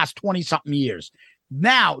 songs in the last 20 something years.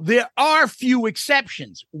 Now, there are few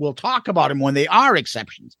exceptions. We'll talk about them when they are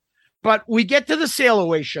exceptions. But we get to the Sail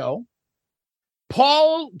Away show.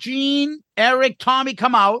 Paul, Gene, Eric, Tommy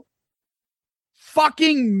come out.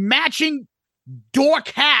 Fucking matching dork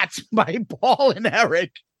hats by Paul and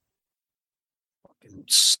Eric.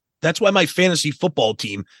 That's why my fantasy football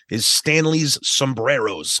team is Stanley's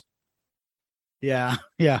Sombreros. Yeah,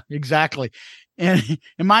 exactly. And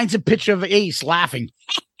mine's a picture of Ace laughing.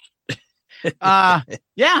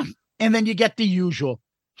 Yeah. And then you get the usual.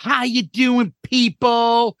 How you doing,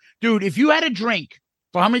 people? Dude, if you had a drink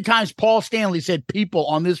for how many times Paul Stanley said people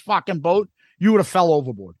on this fucking boat, you would have fell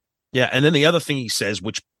overboard. Yeah, and then the other thing he says,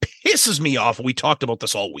 which pisses me off, and we talked about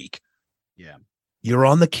this all week. Yeah. You're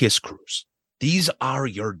on the Kiss Cruise. These are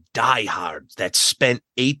your diehards that spent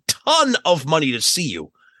a ton of money to see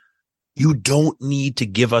you. You don't need to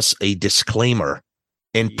give us a disclaimer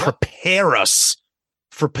and prepare us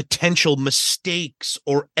for potential mistakes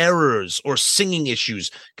or errors or singing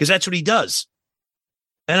issues, because that's what he does.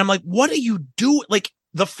 And I'm like, what are you doing? Like,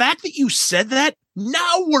 the fact that you said that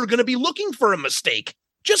Now we're going to be looking for a mistake.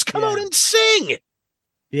 Just come out and sing.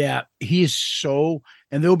 Yeah, he is so,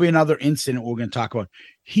 and there'll be another incident we're going to talk about.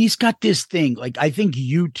 He's got this thing, like, I think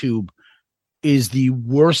YouTube is the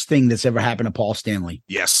worst thing that's ever happened to Paul Stanley.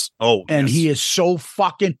 Yes. Oh, and yes. he is so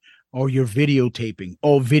fucking, you're videotaping.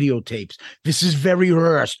 Oh, videotapes. This is very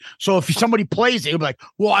rehearsed. So if somebody plays it, he'll be like,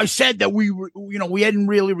 well, I said that we hadn't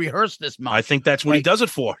really rehearsed this much. I think that's what he does it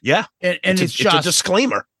for. Yeah. And it's just a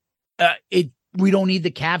disclaimer. We don't need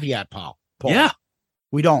the caveat, Paul. Yeah.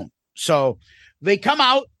 We don't. So they come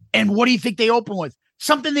out, and what do you think they open with?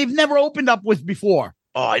 Something they've never opened up with before.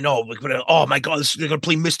 Oh, I know. Oh, my God. They're going to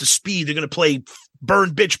play Mr. Speed. They're going to play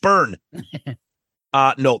Burn, Bitch, Burn.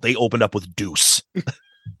 No, they opened up with Deuce.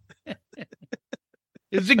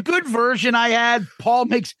 It's a good version I had. Paul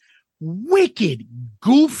makes wicked,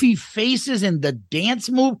 goofy faces in the dance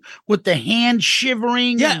move with the hand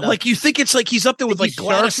shivering. Yeah, like you think it's like he's up there with like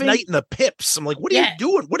Gladys surfing? Knight and the Pips. I'm like, what are you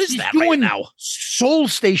doing? What is He's that doing right now? Soul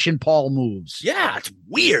Station Paul moves. Yeah, it's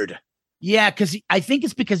weird. Yeah, because I think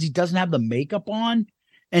it's because he doesn't have the makeup on,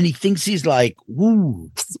 and he thinks he's like,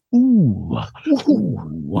 ooh.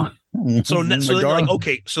 So then you're like,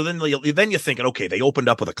 okay. So then you're thinking, okay, they opened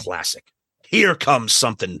up with a classic. Here comes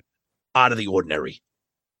something out of the ordinary,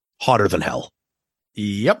 hotter than hell.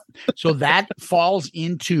 Yep. So that falls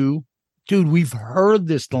into, dude, we've heard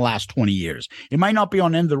this the last 20 years. It might not be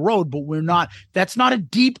on End of the Road, but that's not a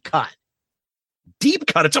deep cut. Deep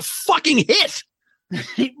cut. It's a fucking hit.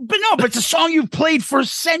 But it's a song you've played for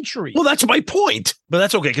centuries. Well, that's my point. But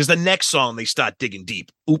that's okay, because the next song they start digging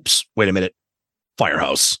deep. Oops, wait a minute.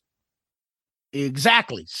 Firehouse.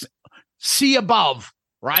 Exactly. See above,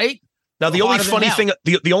 right? Now the only funny thing,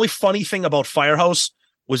 the only funny thing about Firehouse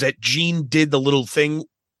was that Gene did the little thing,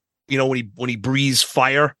 when he breathes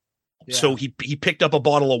fire. Yeah. So he picked up a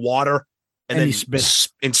bottle of water and then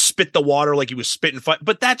spit the water like he was spitting fire.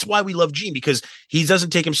 But that's why we love Gene, because he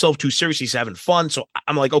doesn't take himself too serious. He's having fun. So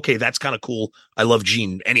I'm like, okay, that's kind of cool. I love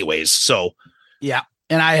Gene anyways. So yeah.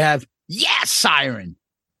 And I have Siren.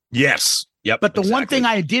 Yes. Yep. But the one thing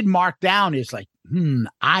I did mark down is like,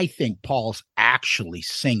 I think Paul's actually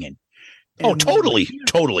singing. And totally.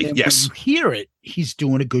 Yes. When you hear it, he's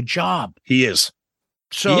doing a good job. He is.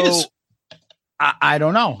 So he is. I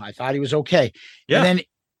don't know. I thought he was okay. Yeah.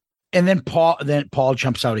 And then Paul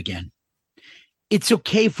jumps out again. It's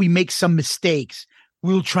okay if we make some mistakes.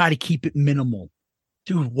 We'll try to keep it minimal.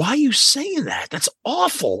 Dude, why are you saying that? That's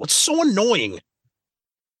awful. It's so annoying.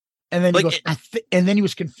 And then he goes, and then he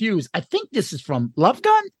was confused. I think this is from Love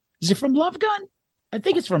Gun. Is it from Love Gun? I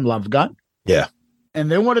think it's from Love Gun. Yeah. And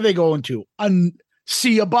then what are they going to?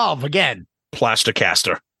 See above again.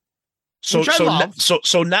 Plasticaster. So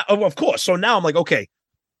now, of course. So now I'm like, okay,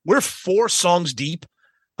 we're 4 songs deep.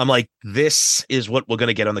 I'm like, this is what we're going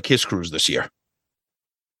to get on the Kiss Cruise this year.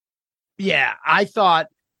 Yeah, I thought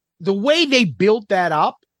the way they built that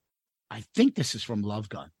up, I think this is from Love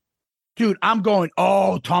Gun. Dude, I'm going,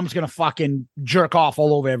 Tom's going to fucking jerk off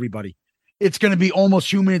all over everybody. It's going to be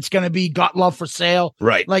Almost Human. It's going to be Got Love for Sale.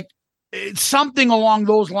 Right. Like, it's something along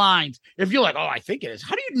those lines. If you're like, I think it is.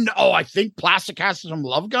 How do you know? I think Plasticaster is from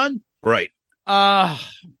Love Gun. Right.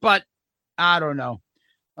 But I don't know.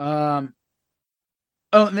 I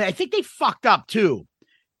think they fucked up too.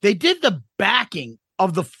 They did the backing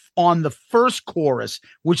of on the first chorus,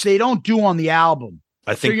 which they don't do on the album.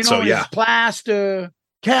 I think so. Yeah.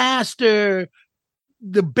 Caster.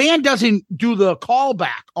 The band doesn't do the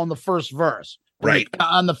callback on the first verse, right?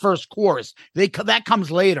 On the first chorus, that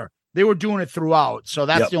comes later. They were doing it throughout, so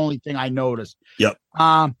that's the only thing I noticed. Yep.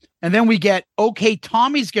 And then we get, okay,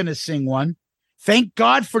 Tommy's gonna sing one. Thank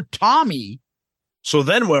God for Tommy. So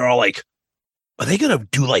then we're all like, are they gonna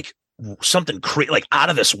do like something like Out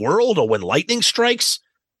of This World or When Lightning Strikes?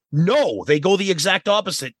 No, they go the exact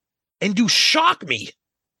opposite and do Shock Me.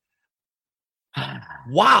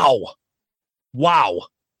 Wow.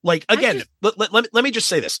 Like, again, let me just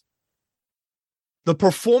say this. The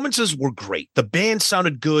performances were great. The band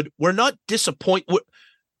sounded good. We're not disappointed.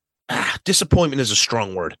 Disappointment is a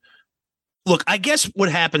strong word. Look, I guess what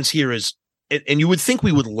happens here is, and you would think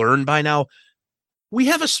we would learn by now, we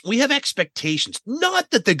have expectations.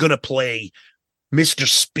 Not that they're going to play Mr.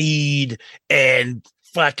 Speed and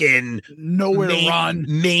fucking Nowhere Run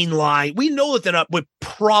mainline. We know that we're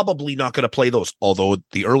probably not going to play those, although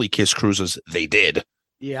the early Kiss Cruises, they did.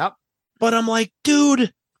 Yep. But I'm like,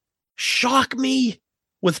 dude, Shock Me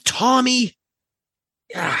with Tommy.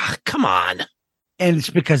 Come on. And it's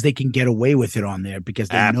because they can get away with it on there because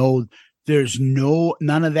they know there's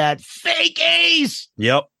none of that fake Ace.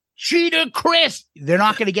 Yep. Cheater Chris. They're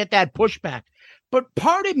not going to get that pushback. But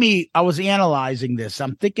part of me, I was analyzing this.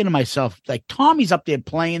 I'm thinking to myself, like, Tommy's up there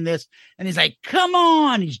playing this, and he's like, come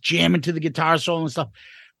on. He's jamming to the guitar solo and stuff.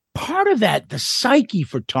 Part of that, the psyche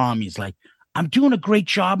for Tommy's like, I'm doing a great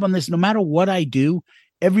job on this. No matter what I do,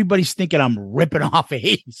 everybody's thinking I'm ripping off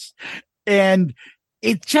Ace. And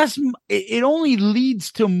it only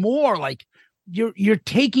leads to more. Like, you're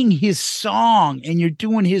taking his song and you're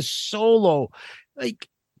doing his solo. Like,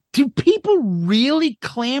 do people really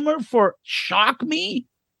clamor for Shock Me?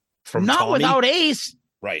 From Not Tommy? without Ace.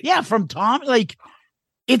 Right. Yeah, from Tommy. Like,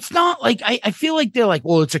 it's not like I feel like they're like,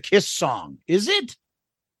 well, it's a Kiss song. Is it?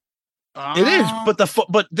 It is, but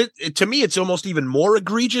to me, it's almost even more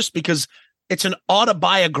egregious because it's an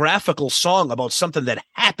autobiographical song about something that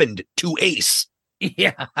happened to Ace.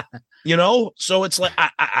 Yeah. You know? So it's like,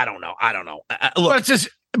 I don't know. Look,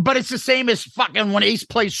 but it's the same as fucking when Ace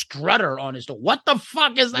plays Strutter on his door. What the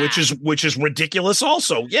fuck is that? which is ridiculous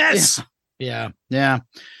also. Yes. Yeah. All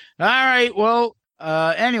right. Well,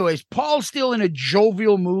 anyways, Paul's still in a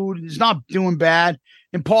jovial mood. He's not doing bad.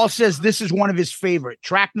 And Paul says this is one of his favorite.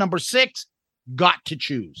 Track number 6, Got to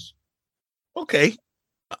Choose. Okay.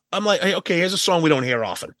 I'm like, okay, here's a song we don't hear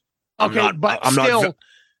often. I'm not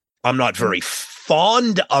very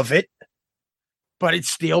fond of it. But it's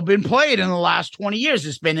still been played in the last 20 years.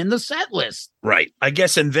 It's been in the set list. Right. I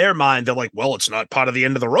guess in their mind, they're like, well, it's not part of the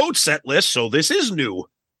end of the road set list, so this is new.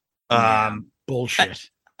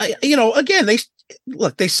 Bullshit. Again,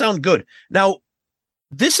 they sound good. Now,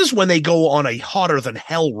 this is when they go on a Hotter Than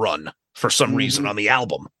Hell run for some reason on the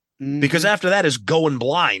album. Because after that is Going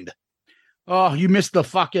Blind. Oh, you missed the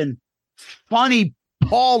fucking funny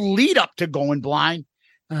Paul lead up to Going Blind.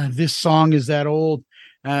 This song is that old.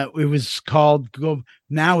 It was called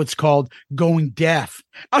now it's called Going Deaf.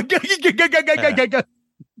 All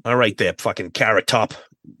right there, fucking Carrot Top.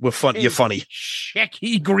 You're funny.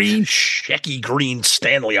 Shecky Green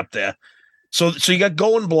Stanley up there. So you got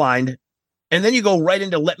Going Blind, and then you go right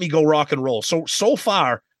into Let Me Go Rock and Roll. So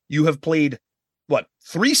far you have played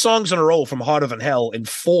 3 songs in a row from Harder Than Hell and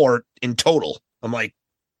 4 in total. I'm like,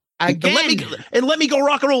 again, Let Me Go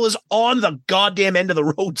Rock and Roll is on the goddamn end of the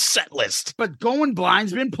road set list. But Going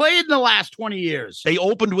Blind's been played in the last 20 years. They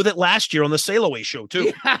opened with it last year on the Sail Away show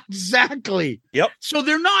too. Yeah, exactly. Yep. So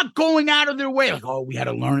they're not going out of their way. Like, oh, we had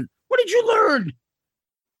to learn. What did you learn?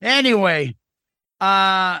 Anyway,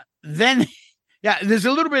 then there's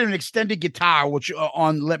a little bit of an extended guitar, which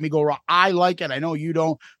on Let Me Go Rock. I like it. I know you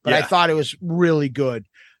don't, but I thought it was really good.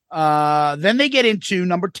 Then they get into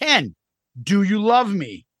number 10, Do You Love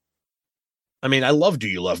Me? I mean, I love Do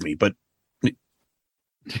You Love Me, but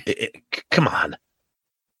come on.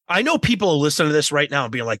 I know people are listening to this right now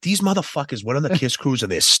and being like, these motherfuckers went on the Kiss cruise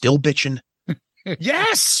and they're still bitching.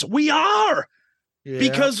 Yes, we are. Yeah.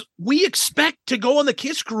 Because we expect to go on the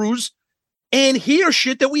Kiss cruise and hear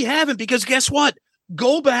shit that we haven't. Because guess what?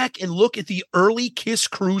 Go back and look at the early Kiss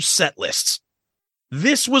cruise set lists.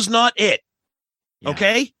 This was not it. Yeah.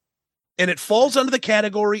 Okay? And it falls under the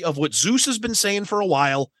category of what Zeus has been saying for a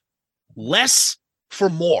while. Less for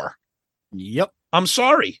more. Yep. I'm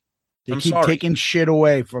sorry. They keep taking shit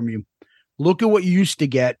away from you. Look at what you used to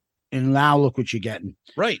get, and now look what you're getting.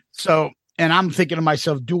 Right. So, and I'm thinking to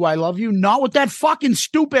myself, do I love you? Not with that fucking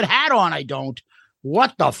stupid hat on, I don't.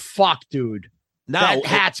 What the fuck, dude? Now, that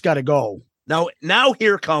hat's got to go. Now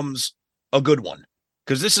here comes a good one.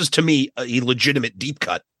 Because this is, to me, a legitimate deep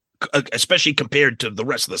cut. Especially compared to the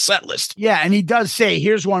rest of the set list. Yeah, and he does say,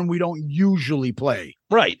 here's one we don't usually play.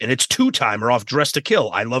 Right, and it's Two Timer off Dress to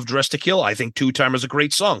Kill. I love Dress to Kill. I think Two Timer is a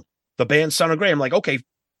great song. The band sounded great. I'm like, okay,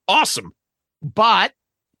 awesome. But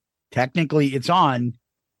technically it's on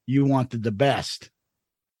You Wanted the Best.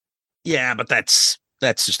 Yeah, but that's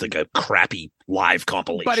just like a crappy live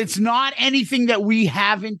compilation. But it's not anything that we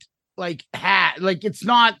haven't had. Like, it's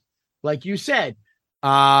not, like you said,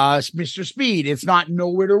 Mr. Speed. It's not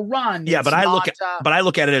Nowhere to Run. Yeah, but I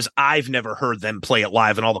look at it as I've never heard them play it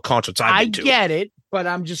live in all the concerts I've been to. I get it, but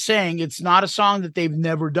I'm just saying it's not a song that they've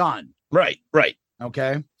never done. Right.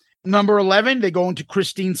 Okay. Number 11, they go into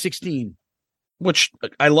Christine 16. Which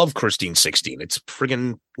I love Christine 16. It's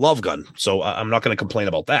friggin' Love Gun. So I'm not going to complain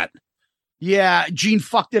about that. Yeah, Gene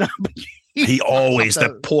fucked it up. He always,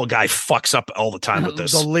 that poor guy fucks up all the time with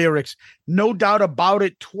this. The lyrics. No doubt about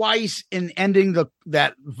it, twice in ending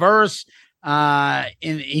that verse. And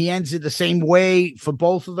he ends it the same way for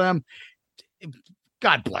both of them.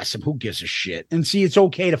 God bless him. Who gives a shit? And see, it's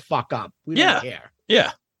okay to fuck up. We don't care.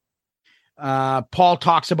 Yeah. Paul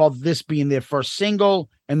talks about this being their first single,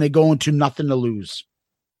 and they go into Nothing to Lose.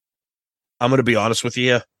 I'm going to be honest with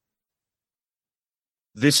you.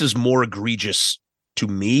 This is more egregious to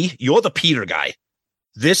me. You're the Peter guy.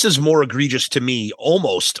 This is more egregious to me,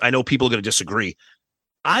 almost. I know people are going to disagree.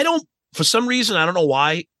 For some reason, I don't know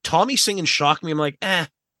why, Tommy singing Shock Me, I'm like,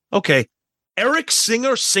 okay. Eric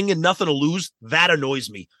Singer singing Nothing to Lose, that annoys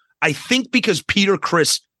me. I think because Peter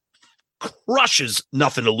Criss crushes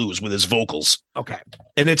Nothing to Lose with his vocals. Okay.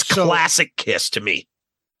 And it's classic Kiss to me.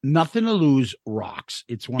 Nothing to Lose rocks.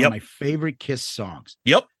 It's one of my favorite Kiss songs.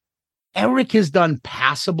 Yep. Eric has done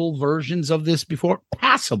passable versions of this before.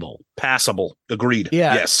 Passable. Agreed.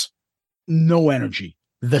 Yeah. Yes. No energy.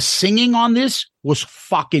 The singing on this was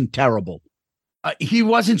fucking terrible. He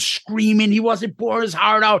wasn't screaming. He wasn't pouring his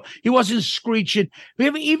heart out. He wasn't screeching.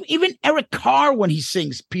 Even Eric Carr, when he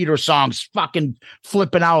sings Peter songs, fucking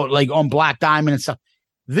flipping out like on Black Diamond and stuff.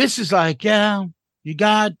 This is like, yeah, you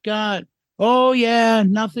got. Oh, yeah,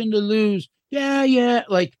 nothing to lose. Yeah.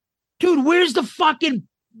 Like, dude, where's the fucking,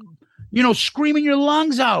 screaming your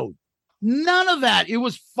lungs out? None of that. It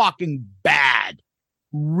was fucking bad.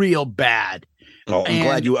 Real bad. Oh,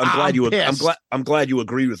 I'm glad you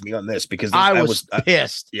agreed with me on this because I was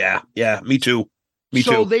pissed. Yeah, me too.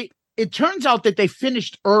 So it turns out that they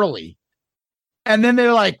finished early, and then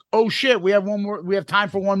they're like, "Oh shit, we have one more. We have time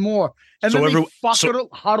for one more." And then they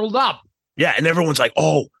huddled up. Yeah, and everyone's like,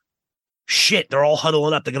 "Oh shit, they're all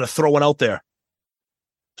huddling up. They're gonna throw one out there."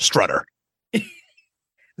 Strutter.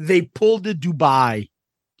 They pulled to Dubai.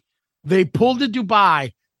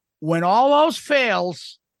 When all else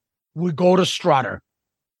fails, we go to Strutter.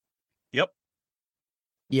 Yep.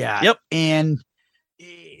 Yeah. Yep. And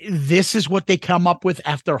this is what they come up with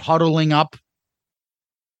after huddling up.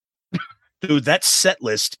 Dude, that set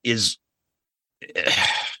list is,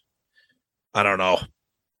 I don't know.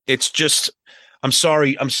 It's just, I'm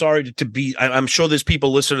sorry to be, I'm sure there's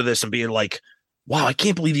people listening to this and being like, wow, I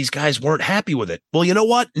can't believe these guys weren't happy with it. Well, you know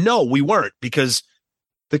what? No, we weren't, because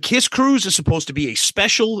the Kiss Cruise is supposed to be a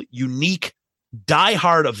special, unique,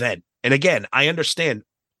 die-hard event. And again, I understand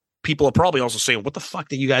people are probably also saying, what the fuck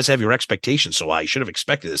did you guys have your expectations so high? You should have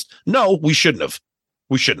expected this. No, we shouldn't have.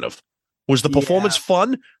 Was the performance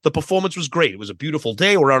fun? The performance was great. It was a beautiful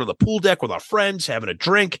day. We're out on the pool deck with our friends, having a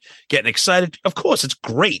drink, getting excited. Of course, it's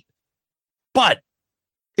great. But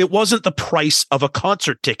it wasn't the price of a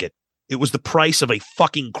concert ticket. It was the price of a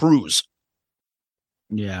fucking cruise.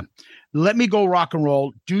 Yeah. Let Me Go Rock and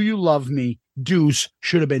Roll, Do You Love Me, Deuce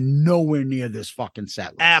should have been nowhere near this fucking set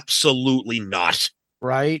list. Absolutely not.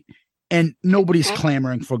 Right? And nobody's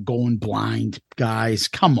clamoring for Going Blind, guys.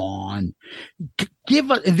 Come on.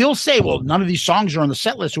 They'll say, well, none of these songs are on the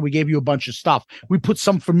set list, so we gave you a bunch of stuff. We put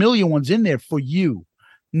some familiar ones in there for you.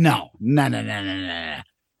 No.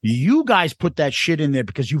 You guys put that shit in there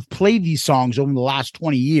because you've played these songs over the last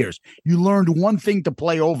 20 years. You learned one thing to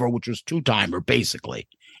play over, which was two-timer, basically.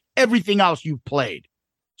 Everything else you've played.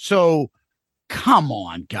 So come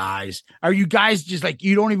on, guys. Are you guys just like,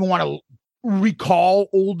 you don't even want to recall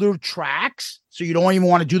older tracks? So you don't even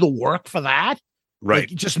want to do the work for that? Right.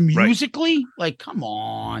 Like, just musically? Right. Like, come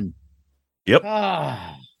on. Yep.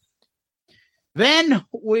 Then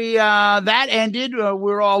that ended.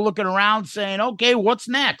 We're all looking around saying, okay, what's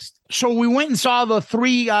next? So we went and saw the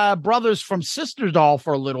three brothers from Sister Doll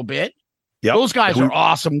for a little bit. Yep. Those guys are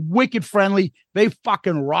awesome, wicked friendly. They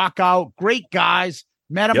fucking rock out. Great guys.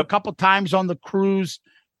 Met them a couple times on the cruise.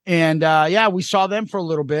 And we saw them for a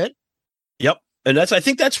little bit. Yep. And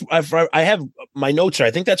I have my notes here.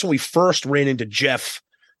 I think that's when we first ran into Jeff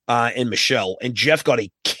and Michelle. And Jeff got a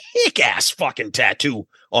kick-ass fucking tattoo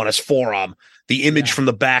on his forearm. The image from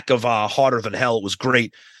the back of Harder Than Hell was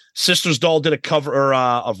great. Sisters Doll did a cover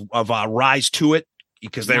of Rise to It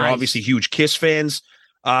because they're obviously huge Kiss fans.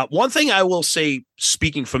 One thing I will say,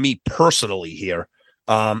 speaking for me personally here,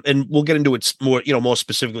 and we'll get into it more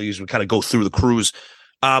specifically as we kind of go through the cruise.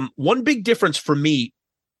 One big difference for me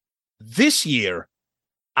this year,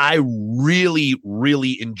 I really,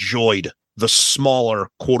 really enjoyed the smaller,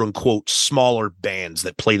 quote unquote, smaller bands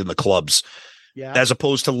that played in the clubs, as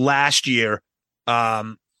opposed to last year.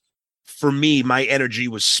 For me, my energy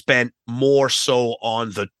was spent more so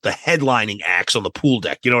on the headlining acts on the pool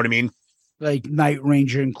deck. You know what I mean? Like Night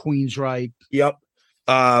Ranger and Queensryche. Yep.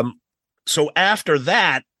 So after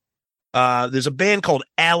that, there's a band called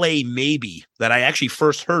LA Maybe that I actually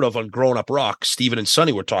first heard of on Growing Up Rock. Steven and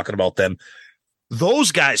Sonny were talking about them.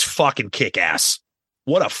 Those guys fucking kick ass.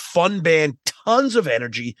 What a fun band. Tons of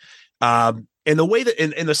energy. And the way that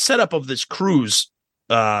in the setup of this cruise,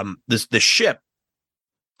 this ship,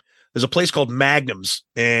 there's a place called Magnums,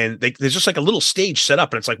 and there's just like a little stage set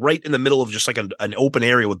up, and it's like right in the middle of just like an open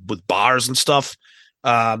area with bars and stuff.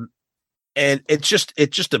 And it's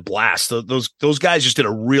just a blast. Those guys just did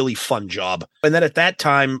a really fun job. And then at that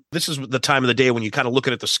time, this is the time of the day when you're kind of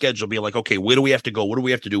looking at the schedule, being like, okay, where do we have to go? What do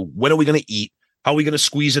we have to do? When are we going to eat? How are we going to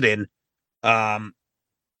squeeze it in?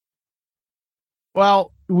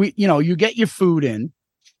 Well, you get your food in,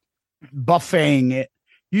 buffeting it.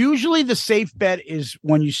 Usually the safe bet is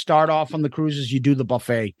when you start off on the cruises, you do the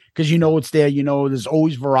buffet because it's there. There's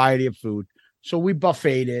always variety of food. So we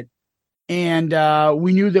buffeted it. And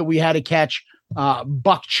we knew that we had to catch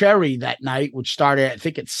Buck Cherry that night, which started, I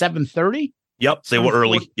think, at 7:30. Yep, they were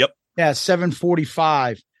early. Yep. Yeah,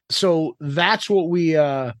 7:45. So that's what we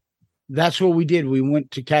did. We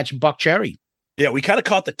went to catch Buck Cherry. Yeah, we kind of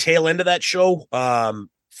caught the tail end of that show.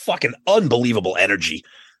 Fucking unbelievable energy.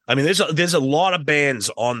 I mean, there's a lot of bands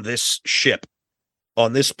on this ship,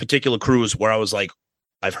 on this particular cruise, where I was like,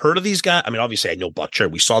 I've heard of these guys. I mean, obviously, I know Buck Cherry.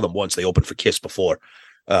 We saw them once. They opened for Kiss before.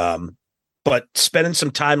 But spending some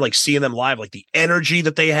time like seeing them live, like the energy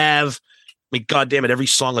that they have. I mean, God damn it, every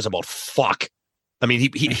song is about fuck. I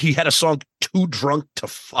mean, he had a song Too Drunk to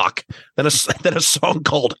Fuck, then a song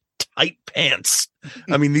called Tight Pants.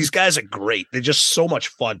 I mean, these guys are great. They're just so much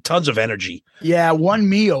fun, tons of energy. Yeah, won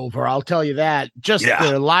me over, I'll tell you that. Just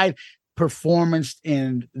their live performance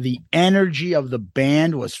and the energy of the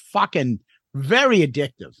band was fucking very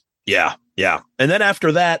addictive. Yeah. And then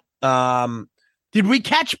after that, did we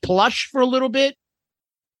catch Plush for a little bit?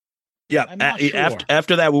 Yeah.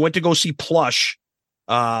 After that, we went to go see Plush.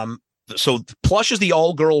 So Plush is the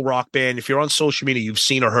all-girl rock band. If you're on social media, you've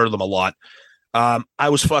seen or heard of them a lot. I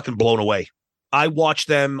was fucking blown away. I watch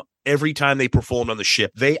them every time they performed on the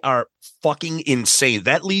ship. They are fucking insane.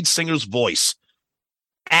 That lead singer's voice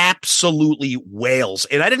absolutely wails.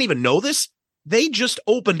 And I didn't even know this. They just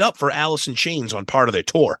opened up for Alice in Chains on part of their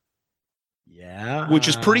tour. Yeah. Which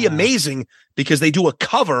is pretty amazing because they do a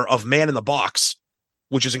cover of Man in the Box,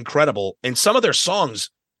 which is incredible. And some of their songs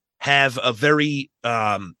have a very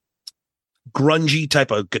grungy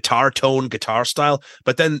type of guitar style.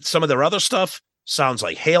 But then some of their other stuff sounds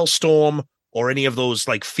like Hailstorm or any of those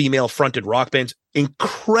like female fronted rock bands.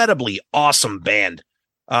 Incredibly awesome band.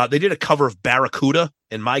 They did a cover of Barracuda,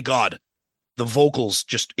 and my God, the vocals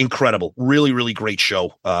just incredible. Really, really great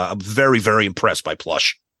show. I'm very, very impressed by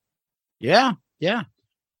Plush. Yeah.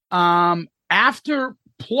 After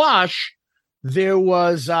Plush, there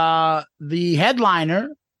was the headliner,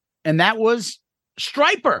 and that was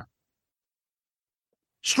Stryper.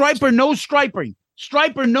 Stryper, no striping.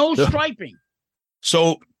 Stryper, no striping.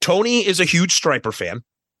 So Tony is a huge Stryper fan.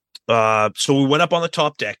 So we went up on the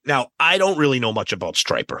top deck. Now, I don't really know much about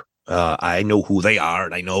Stryper. I know who they are,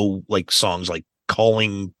 and I know like songs like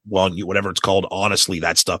Calling One, whatever it's called, Honestly,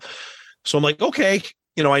 that stuff. So I'm like, okay,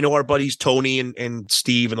 I know our buddies Tony and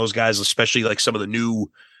Steve and those guys, especially like some of the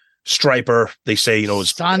new Stryper. They say,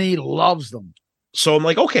 Sonny loves them. So I'm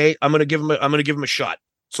like, okay, I'm gonna give them a shot.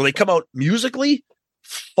 So they come out musically,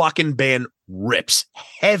 fucking band rips,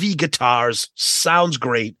 heavy guitars, sounds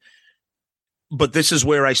great. But this is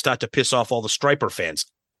where I start to piss off all the Stryper fans.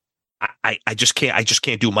 I just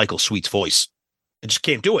can't do Michael Sweet's voice. I just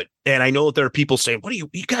can't do it. And I know that there are people saying, what are you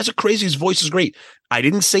guys are crazy. His voice is great. I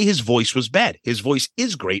didn't say his voice was bad. His voice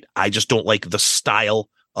is great. I just don't like the style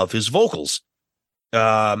of his vocals.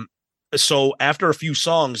 So after a few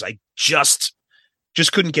songs, I just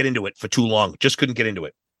couldn't get into it for too long. Just couldn't get into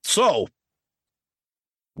it. So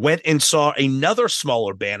went and saw another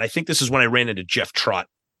smaller band. I think this is when I ran into Jeff Trott.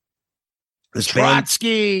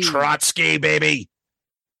 Trotsky, baby.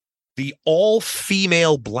 The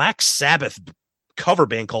all-female Black Sabbath cover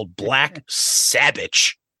band called Black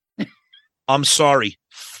Sabbath. I'm sorry.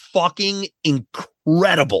 Fucking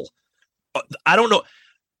incredible. I don't know.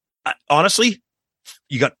 Honestly,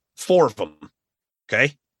 you got 4 of them.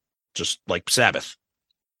 Okay? Just like Sabbath.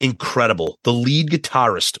 Incredible. The lead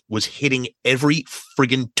guitarist was hitting every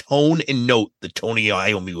friggin' tone and note that Tony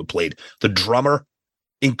Iommi would played. The drummer,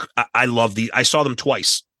 I love I saw them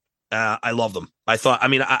twice. I love them.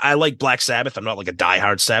 I like Black Sabbath. I'm not like a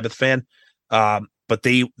diehard Sabbath fan. But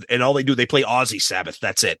all they do, they play Ozzy Sabbath.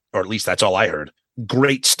 That's it. Or at least that's all I heard.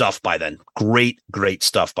 Great stuff by them. Great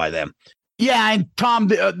stuff by them. Yeah. And Tom,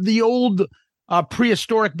 the old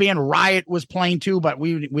prehistoric band Riot was playing too, but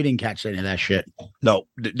we didn't catch any of that shit. No,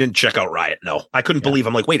 didn't check out Riot. No, I couldn't believe.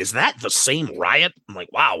 I'm like, wait, is that the same Riot? I'm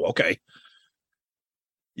like, wow. Okay.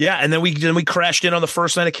 Yeah. And then we crashed in on the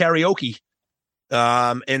first night of karaoke.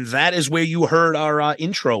 And that is where you heard our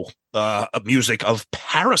intro music of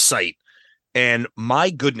Parasite. And my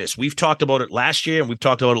goodness, we've talked about it last year and we've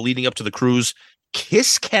talked about it leading up to the cruise.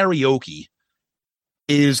 Kiss karaoke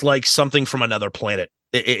is like something from another planet.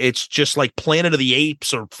 It's just like Planet of the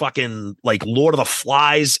Apes or fucking like Lord of the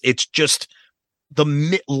Flies. It's just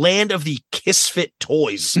the land of the Kiss Fit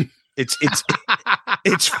toys. It's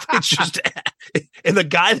just, and the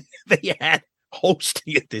guy they had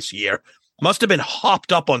hosting it this year must have been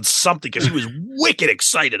hopped up on something because he was wicked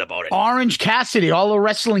excited about it. Orange Cassidy, all the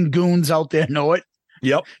wrestling goons out there know it.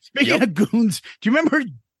 Yep. Speaking of goons, do you remember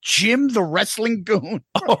Jim the wrestling goon?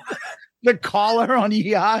 Oh. The caller on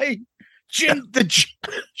EI? Jim the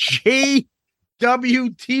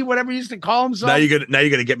JWT, whatever he used to call himself. Now you're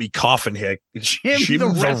gonna get me coughing here. Jim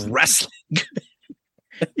the wrestling.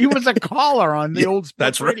 He was a caller on the old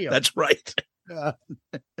sports radio. That's right.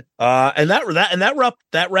 And that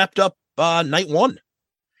wrapped up night one.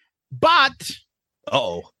 But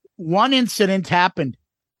one incident happened.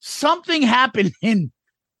 Something happened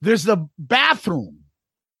there's the bathroom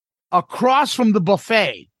across from the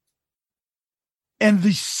buffet. And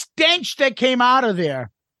the stench that came out of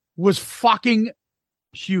there was fucking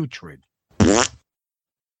putrid.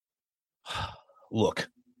 Look,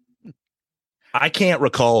 I can't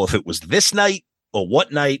recall if it was this night or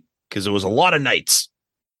what night, because there was a lot of nights.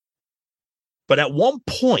 But at one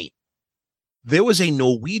point, there was a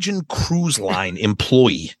Norwegian Cruise Line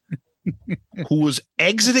employee who was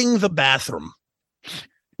exiting the bathroom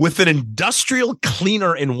with an industrial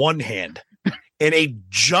cleaner in one hand and a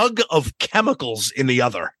jug of chemicals in the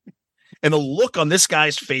other. And the look on this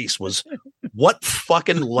guy's face was, what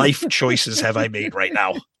fucking life choices have I made right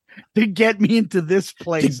now? To get me into this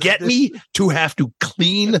place. To get me to have to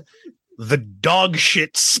clean the dog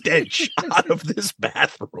shit stench out of this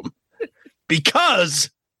bathroom. Because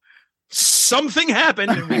something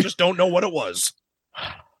happened and we just don't know what it was.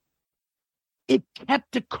 It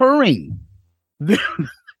kept occurring.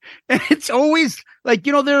 And it's always like,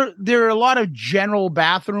 there are a lot of general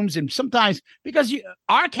bathrooms, and sometimes because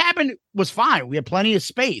our cabin was fine, we had plenty of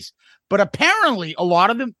space, but apparently a lot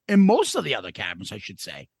of them, and most of the other cabins, I should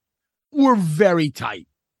say, were very tight.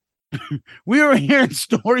 We were hearing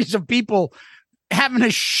stories of people having a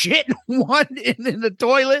shit one in the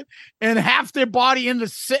toilet and half their body in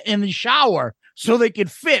the shower so they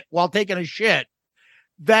could fit while taking a shit.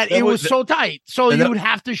 It was so tight. So you would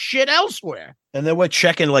have to shit elsewhere. And then we're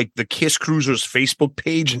checking like the Kiss Cruisers Facebook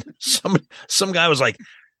page, and some guy was like,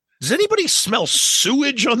 does anybody smell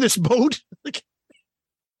sewage on this boat? Like,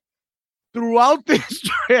 throughout this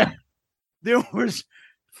trip, there was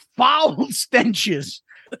foul stenches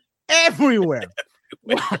everywhere.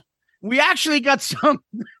 We actually got some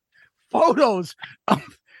photos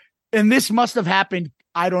of, and this must have happened,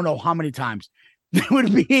 I don't know how many times. There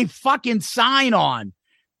would be a fucking sign on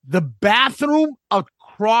the bathroom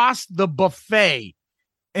across the buffet,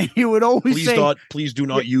 and he would always say, please do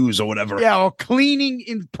not use, or whatever. Yeah, or cleaning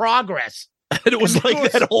in progress. And it was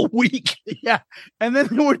that all week. Yeah. And then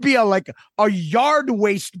there would be a yard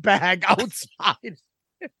waste bag outside.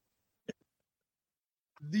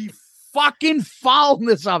 The fucking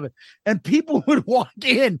foulness of it. And people would walk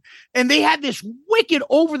in, and they had this wicked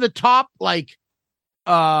over the top,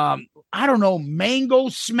 I don't know, mango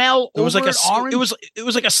smell. It was orange. It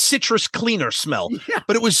was like a citrus cleaner smell,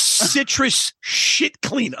 but it was citrus shit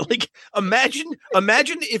cleaner. Like imagine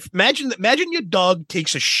your dog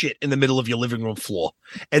takes a shit in the middle of your living room floor,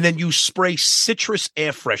 and then you spray citrus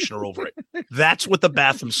air freshener over it. That's what the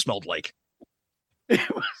bathroom smelled like.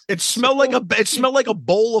 It smelled like a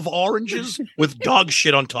bowl of oranges with dog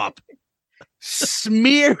shit on top.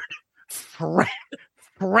 Smeared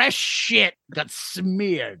fresh shit got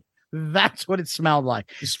smeared. That's what it smelled like.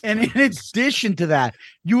 And in addition to that,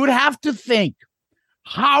 you would have to think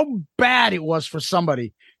how bad it was for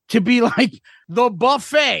somebody to be like, the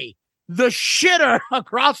buffet, the shitter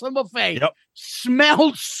across the buffet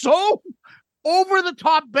smelled so over the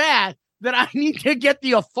top bad that I need to get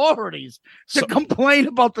the authorities to complain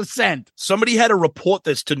about the scent. Somebody had to report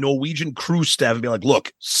this to Norwegian cruise staff and be like,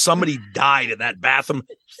 look, somebody died in that bathroom.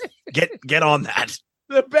 Get on that.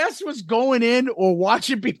 The best was going in or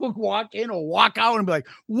watching people walk in or walk out and be like,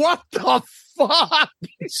 what the fuck?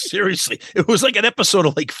 Seriously. It was like an episode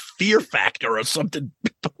of Fear Factor or something.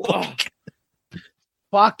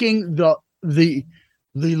 Fucking the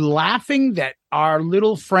laughing that our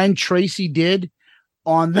little friend Tracy did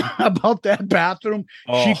about that bathroom.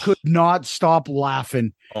 She could not stop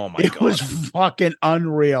laughing. Oh my God. It was fucking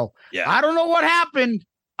unreal. Yeah. I don't know what happened.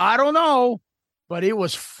 I don't know, but it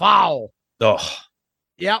was foul. Oh.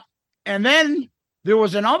 Yep. And then there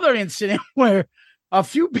was another incident where a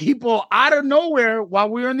few people out of nowhere while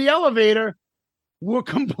we were in the elevator were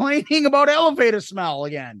complaining about elevator smell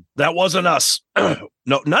again. That wasn't us. No,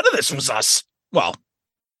 none of this was us. Well,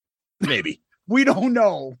 maybe. We don't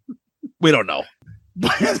know. We don't know.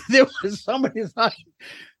 But there was somebody like,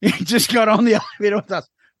 he just got on the elevator with us.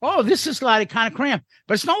 Oh, this is like kind of cramped,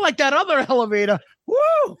 but it's not like that other elevator.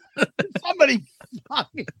 Woo! Somebody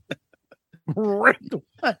fucking ripped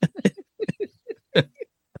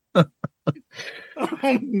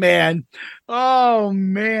Oh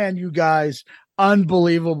man, you guys.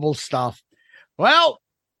 Unbelievable stuff. Well,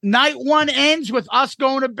 night one ends with us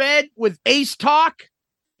going to bed with Ace Talk.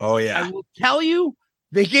 Oh, yeah. I will tell you,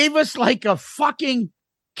 they gave us like a fucking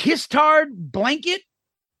Kiss-Tard blanket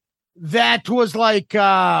that was like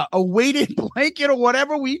a weighted blanket or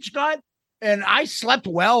whatever we each got. And I slept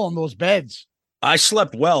well on those beds. I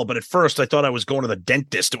slept well, but at first I thought I was going to the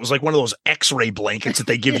dentist. It was like one of those X-ray blankets that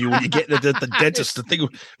they give you when you get at the dentist. The thing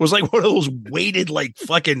was like one of those weighted, like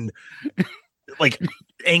fucking, like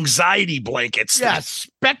anxiety blankets. Yeah,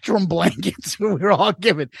 spectrum blankets we were all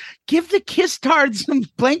given. Give the Kiss-Tards some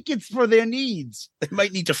blankets for their needs. They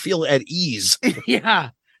might need to feel at ease. Yeah.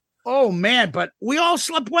 Oh, man, but we all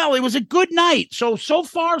slept well. It was a good night. So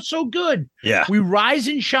far, so good. Yeah. We rise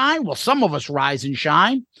and shine. Well, some of us rise and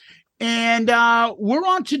shine. And we're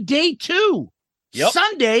on to day 2. Yep.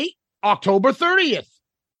 Sunday, October 30th.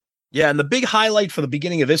 Yeah, and the big highlight for the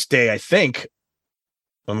beginning of this day, I think,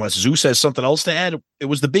 unless Zeus has something else to add, it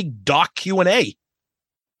was the big Doc Q&A.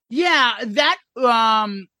 Yeah, that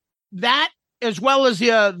as well as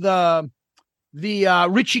the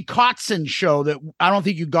Richie Kotzen show that I don't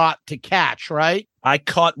think you got to catch, right? I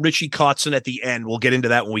caught Richie Kotzen at the end. We'll get into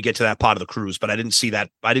that when we get to that part of the cruise, but I didn't see that.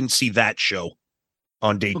 I didn't see that show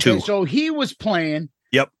on day 2. So he was playing.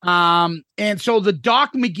 Yep. And so the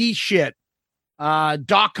Doc McGee shit.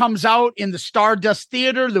 Doc comes out in the Stardust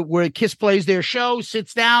Theater where Kiss plays their show,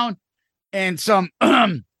 sits down, and some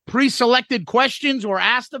pre-selected questions were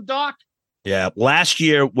asked of Doc. Yeah. Last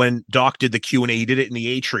year when Doc did the Q&A, he did it in the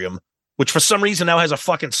atrium, which for some reason now has a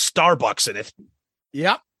fucking Starbucks in it.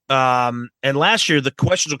 Yep. And last year the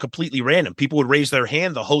questions were completely random. People would raise their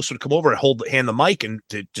hand, the host would come over and hand the mic, and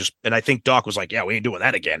I think Doc was like, "Yeah, we ain't doing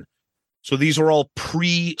that again." So these were all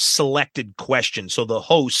pre-selected questions. So the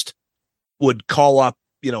host would call up,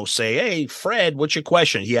 say, "Hey, Fred, what's your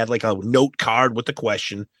question?" He had like a note card with the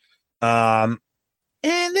question. And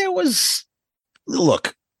there was,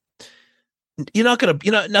 look,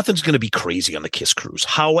 nothing's gonna be crazy on the Kiss cruise.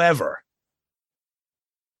 However,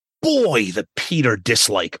 boy, the Peter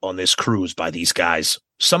dislike on this cruise by these guys.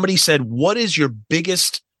 Somebody said, "What is your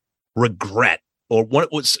biggest regret?" Or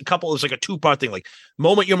what was a couple, it was like a 2-part thing, like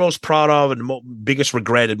moment you're most proud of and biggest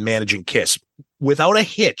regret in managing Kiss. Without a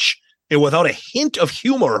hitch and without a hint of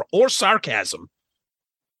humor or sarcasm,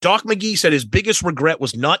 Doc McGee said his biggest regret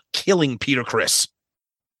was not killing Peter Criss.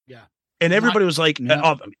 Yeah. And everybody was like,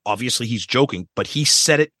 obviously he's joking, but he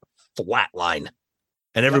said it flatline.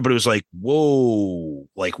 And everybody was like, whoa,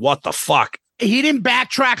 like, what the fuck? He didn't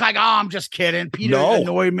backtrack like, I'm just kidding. Peter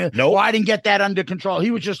annoyed me. No. I didn't get that under control.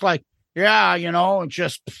 He was just like, yeah, and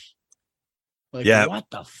just like, what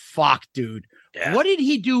the fuck, dude? Yeah. What did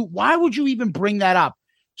he do? Why would you even bring that up?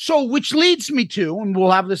 So, which leads me to, and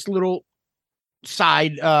we'll have this little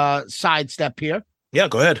side step here. Yeah,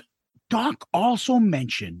 go ahead. Doc also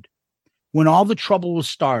mentioned when all the trouble was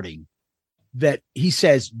starting that he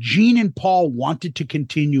says Gene and Paul wanted to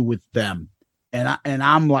continue with them. And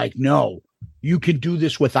I'm like, no, you can do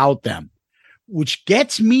this without them, which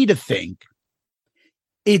gets me to think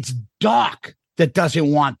it's Doc that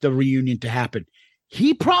doesn't want the reunion to happen.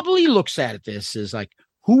 He probably looks at this as like,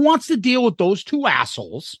 who wants to deal with those 2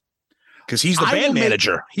 assholes? Because he's the band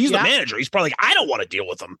manager. He's the manager. He's probably like, I don't want to deal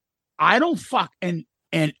with them. I don't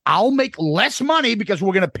and I'll make less money because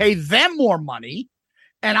we're going to pay them more money.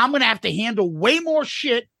 And I'm going to have to handle way more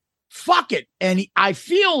shit. Fuck it. And I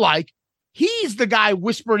feel like he's the guy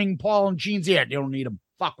whispering Paul and Gene's ear. They don't need him.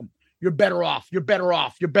 Fuck them. You're better off. You're better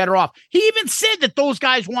off. You're better off. He even said that those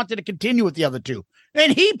guys wanted to continue with the other 2.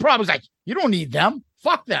 And he probably was like, you don't need them.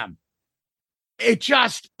 Fuck them. It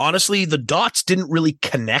just. Honestly, the dots didn't really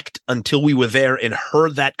connect until we were there and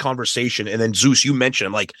heard that conversation. And then Zeus, you mentioned,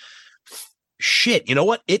 I'm like, shit, you know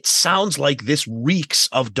what? It sounds like this reeks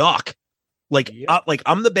of Doc. Like,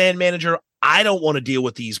 I'm the band manager. I don't want to deal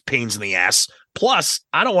with these pains in the ass. Plus,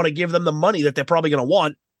 I don't want to give them the money that they're probably going to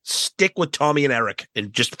want. Stick with Tommy and Eric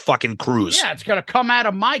and just fucking cruise. Yeah, it's going to come out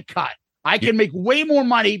of my cut. I can make way more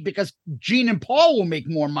money because Gene and Paul will make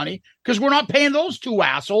more money because we're not paying those 2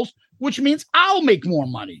 assholes, which means I'll make more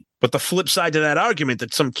money. But the flip side to that argument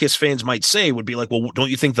that some Kiss fans might say would be like, well, don't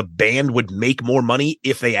you think the band would make more money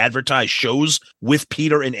if they advertise shows with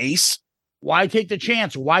Peter and Ace? Why take the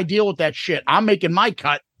chance? Why deal with that shit? I'm making my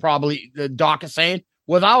cut, probably, the Doc is saying,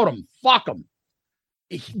 without them. Fuck them.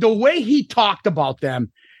 The way he talked about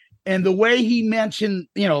them, And the way he mentioned,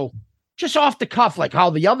 just off the cuff, like how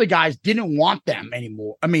the other guys didn't want them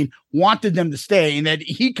anymore. I mean, wanted them to stay, and that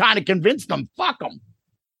he kind of convinced them, fuck them.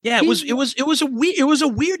 Yeah, it was a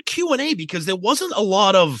weird Q&A because there wasn't a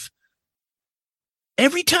lot of.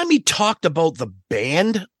 Every time he talked about the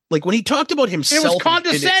band, like when he talked about himself, it was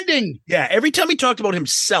condescending. Every time he talked about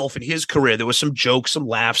himself and his career, there was some jokes, some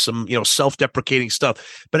laughs, some self-deprecating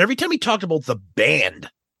stuff. But every time he talked about the band,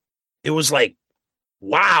 it was like,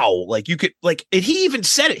 wow, like you could like. And he even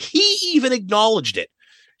said it. He even acknowledged it.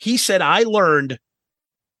 He said, "I learned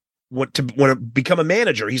when to become a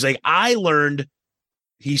manager." He's like, "I learned."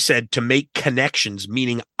 He said to make connections,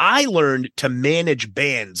 meaning I learned to manage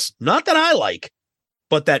bands, not that I like,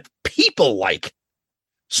 but that people like.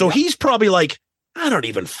 So he's probably like, I don't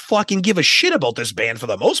even fucking give a shit about this band for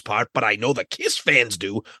the most part, but I know the Kiss fans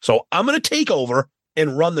do. So I'm going to take over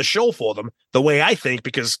and run the show for them the way I think,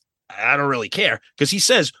 because I don't really care. Because he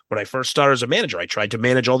says, when I first started as a manager, I tried to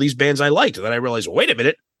manage all these bands I liked. And then I realized, wait a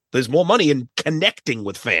minute, there's more money in connecting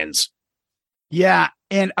with fans. Yeah.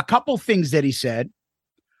 And a couple things that he said.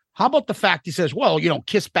 How about the fact he says, well,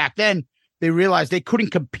 Kiss back then, they realized they couldn't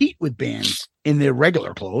compete with bands in their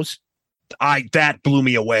regular clothes. That blew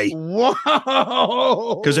me away.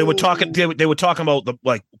 Whoa! Because they were talking about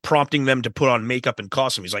prompting them to put on makeup and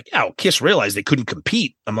costume. He's like, yeah, well, Kiss realized they couldn't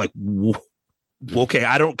compete. I'm like, okay,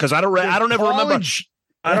 I don't ever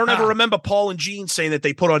remember Paul and Gene saying that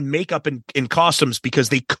they put on makeup and costumes because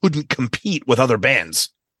they couldn't compete with other bands.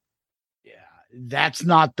 That's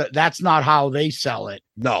not how they sell it.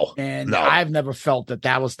 No. And I've never felt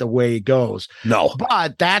that was the way it goes. No.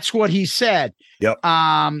 But that's what he said. Yep.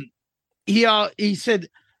 He said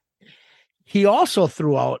he also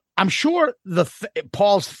threw out, I'm sure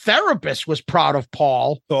Paul's therapist was proud of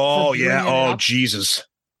Paul. Oh, yeah. Oh, Jesus.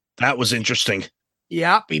 That was interesting.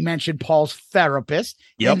 Yep. He mentioned Paul's therapist.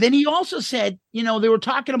 Yep. And then he also said, they were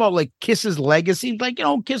talking about like Kiss's legacy. Like,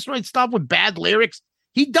 Kiss writes stuff with bad lyrics.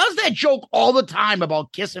 He does that joke all the time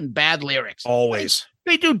about Kiss and bad lyrics. Always.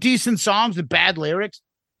 They do decent songs with bad lyrics.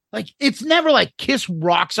 Like, it's never like Kiss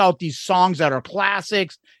rocks out these songs that are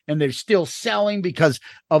classics and they're still selling because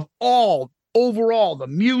of overall the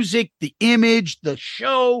music, the image, the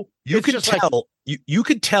show. You could tell, you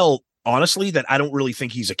could tell, honestly, that I don't really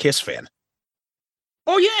think he's a Kiss fan.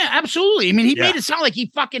 Oh, yeah, absolutely. I mean, he made it sound like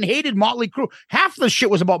he fucking hated Motley Crue. Half the shit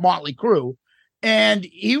was about Motley Crue. And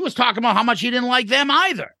he was talking about how much he didn't like them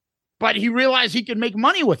either, but he realized he could make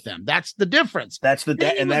money with them. That's the difference. That's when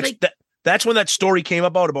that story came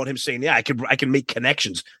about him saying, "Yeah, I can make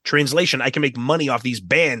connections." Translation: I can make money off these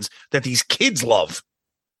bands that these kids love.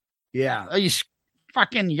 Yeah, these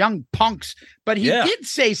fucking young punks. But he did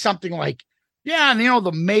say something like, "Yeah, and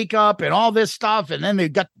the makeup and all this stuff, and then they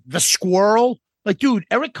got the squirrel." Like, dude,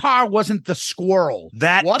 Eric Carr wasn't the squirrel.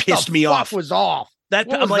 That pissed me off. Was off.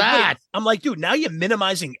 I'm like, dude, now you're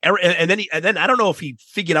minimizing Eric. And then I don't know if he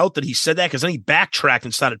figured out that he said that, because then he backtracked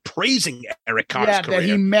and started praising Eric Carr's career. That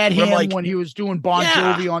he met him when he was doing Bon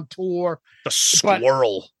Jovi on tour. The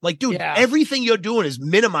squirrel. Everything you're doing is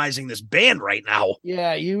minimizing this band right now.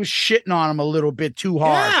 Yeah, he was shitting on him a little bit too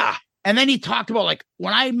hard. Yeah. And then he talked about, like,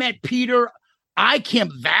 when I met Peter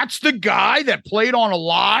Eichhorn, that's the guy that played on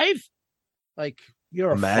Alive? Like,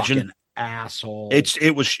 you're a fucking asshole.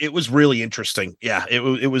 It was really interesting. Yeah, it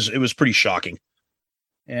was pretty shocking.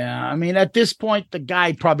 Yeah, I mean, at this point, the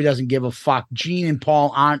guy probably doesn't give a fuck. Gene and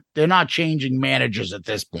Paul they're not changing managers at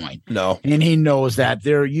this point. No. And he knows that.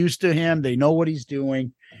 They're used to him. They know what he's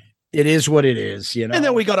doing. It is what it is, And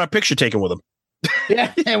then we got our picture taken with him.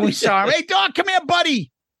 Yeah, and we saw him. Hey, Doc, come here,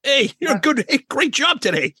 buddy. Hey, you're good. Hey, great job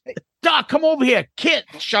today. Hey, Doc, come over here. Kit,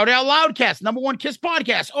 Shout Out Loudcast, #1 Kiss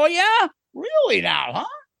podcast. Oh, yeah? Really now, huh?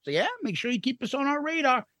 So, yeah, make sure you keep us on our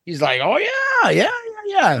radar. He's like, oh,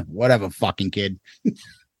 yeah. Whatever, fucking kid.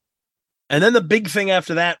 And then the big thing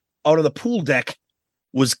after that, out of the pool deck,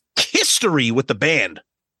 was history with the band,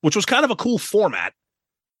 which was kind of a cool format,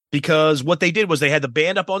 because what they did was they had the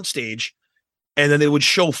band up on stage, and then they would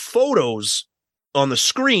show photos on the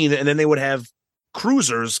screen, and then they would have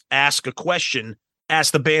cruisers ask a question,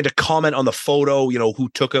 ask the band to comment on the photo, who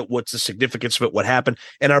took it, what's the significance of it, what happened.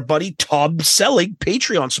 And our buddy Tom Selleck,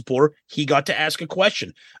 Patreon supporter, he got to ask a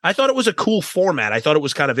question. I thought it was a cool format. I thought it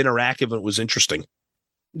was kind of interactive and it was interesting.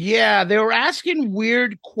 Yeah, they were asking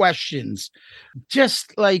weird questions.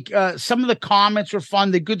 Just like some of the comments were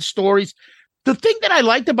fun, the good stories. The thing that I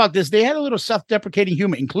liked about this, they had a little self-deprecating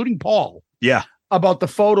humor, including Paul. Yeah. About the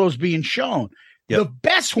photos being shown. Yep. The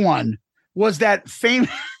best one was that famous,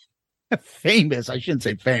 I shouldn't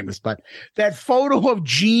say famous, but that photo of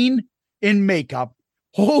Gene in makeup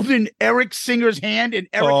holding Eric Singer's hand, and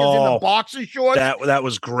Eric is in the boxer shorts. That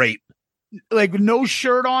was great. Like no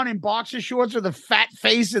shirt on and boxer shorts with a fat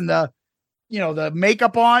face and the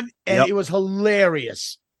makeup on, and it was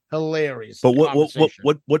hilarious. But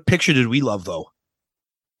what picture did we love though?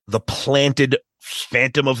 The planted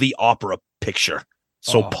Phantom of the Opera picture.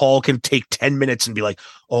 So Paul can take 10 minutes and be like,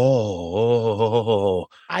 I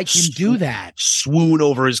can do that. Swoon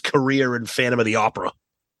over his career in Phantom of the Opera.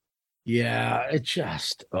 Yeah, it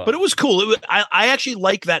just. But it was cool. I actually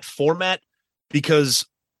like that format because,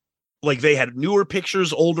 like, they had newer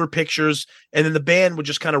pictures, older pictures, and then the band would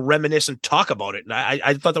just kind of reminisce and talk about it. And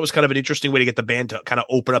I thought that was kind of an interesting way to get the band to kind of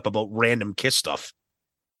open up about random Kiss stuff.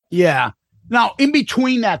 Yeah. Now, in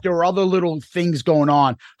between that, there were other little things going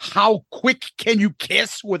on. How quick can you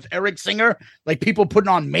kiss with Eric Singer? Like people putting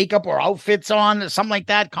on makeup or outfits on, something like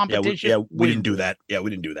that, competition? We didn't do that. Yeah, we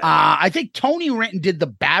didn't do that. I think Tony Renton did the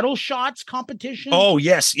battle shots competition. Oh,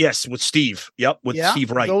 yes, with Steve. Yep, Steve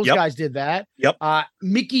Wright. Those guys did that. Yep.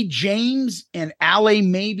 Mickey James and Ale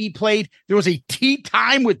Maybe played. There was a tea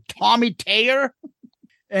time with Tommy Taylor.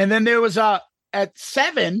 And then there was at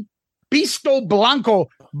 7, Bisto Blanco.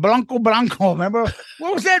 Remember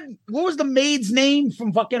what was that? What was the maid's name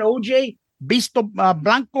from fucking OJ? Bisto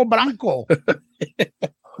Blanco.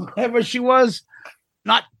 Whatever she was,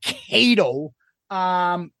 not Kato.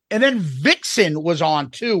 And then Vixen was on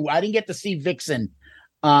too. I didn't get to see Vixen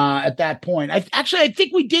at that point. I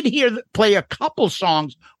think we did play a couple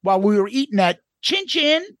songs while we were eating at Chin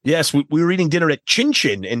Chin. Yes, we were eating dinner at Chin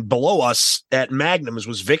Chin, and below us at Magnum's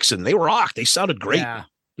was Vixen. They rocked. They sounded great. Yeah.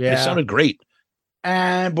 They sounded great.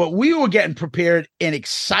 But we were getting prepared and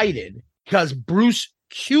excited because Bruce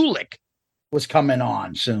Kulick was coming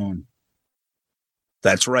on soon.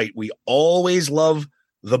 That's right. We always love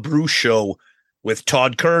the Bruce Show with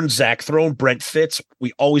Todd Kern, Zach Throne, Brent Fitz.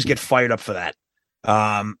 We always get fired up for that.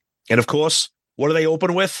 And of course, what do they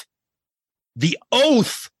open with? The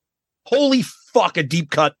Oath. Holy fuck, a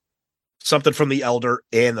deep cut. Something from The Elder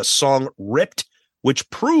and the song Ripped, which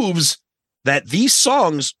proves that these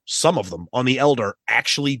songs, some of them on The Elder,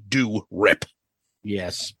 actually do rip.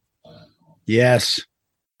 Yes.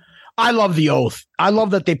 I love The Oath. I love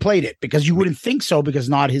that they played it because you wouldn't think so because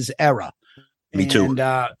not his era. Me too. And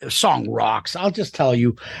the song rocks. I'll just tell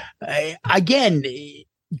you, again,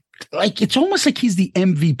 like it's almost like he's the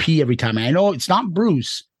MVP every time. I know it's not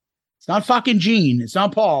Bruce. It's not fucking Gene. It's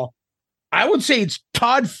not Paul. I would say it's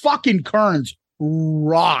Todd fucking Kearns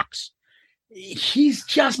rocks. He's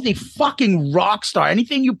just a fucking rock star.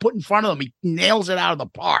 Anything you put in front of him, he nails it out of the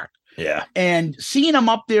park. Yeah. And seeing him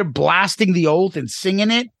up there blasting The Oath and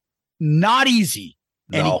singing it, not easy.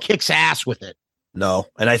 And he kicks ass with it. No.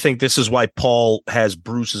 And I think this is why Paul has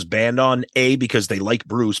Bruce's band on, A, because they like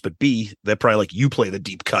Bruce, but B, they're probably like, you play the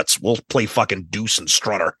deep cuts. We'll play fucking Deuce and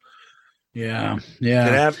Strutter. Yeah.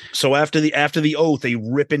 And so after the Oath, they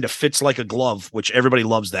rip into Fits Like a Glove, which everybody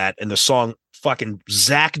loves that. And the song, fucking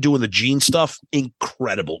Zach doing the Gene stuff,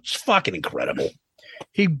 incredible. It's fucking incredible.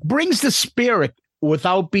 He brings the spirit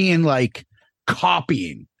without being like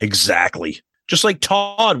copying. Exactly. Just like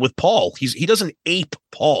Todd with Paul. He doesn't ape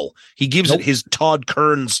Paul. He gives it his Todd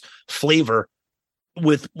Kearns flavor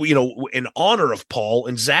with, in honor of Paul.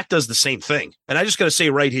 And Zach does the same thing. And I just got to say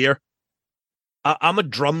right here, I'm a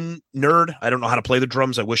drum nerd. I don't know how to play the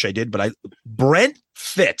drums. I wish I did, but Brent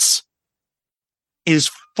Fitz is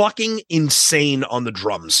fucking insane on the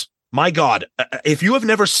drums. My God, if you have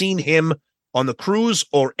never seen him on the cruise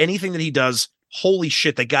or anything that he does, holy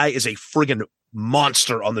shit, the guy is a friggin'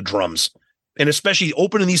 monster on the drums. And especially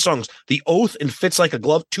opening these songs, The Oath and Fits Like a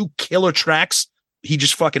Glove, 2 killer tracks. He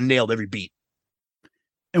just fucking nailed every beat.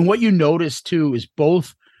 And what you notice too is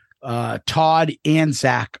both Todd and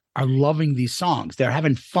Zach are loving these songs. They're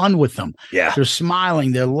having fun with them. Yeah. They're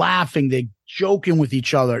smiling. They're laughing. They're joking with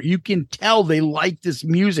each other. You can tell they like this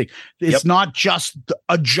music. It's not just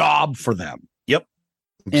a job for them. Yep.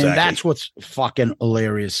 Exactly. And that's what's fucking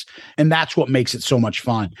hilarious. And that's what makes it so much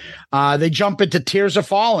fun. They jump into Tears Are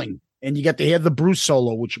Falling and you get to hear the Bruce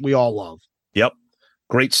solo, which we all love. Yep.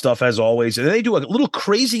 Great stuff as always. And then they do a little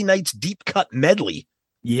Crazy Nights deep cut medley.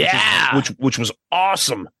 Yeah. Which was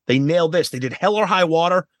awesome. They nailed this. They did Hell or High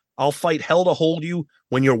Water. I'll Fight Hell to Hold You.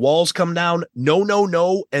 When Your Walls Come Down. No, No,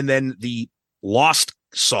 No. And then the Lost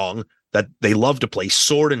song that they love to play,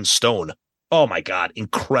 Sword and Stone. Oh my God.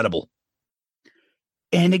 Incredible.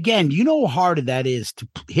 And again, you know how hard that is to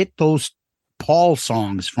hit those Paul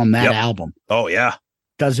songs from that album. Oh yeah.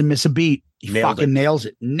 Doesn't miss a beat. He fucking nails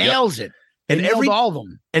it. Nails it. And all of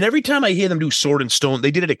them. And every time I hear them do Sword and Stone,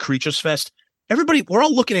 they did it at Creatures Fest. Everybody, we're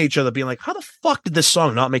all looking at each other being like, how the fuck did this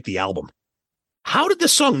song not make the album? How did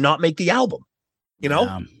this song not make the album? you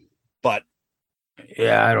know, but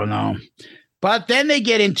yeah, I don't know. But then they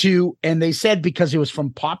get into, and they said because it was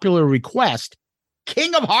from popular request,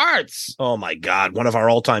 King of Hearts. Oh my God. One of our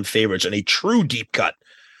all-time favorites and a true deep cut.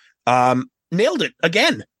 Nailed it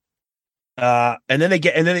again. And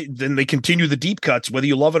then they continue the deep cuts, whether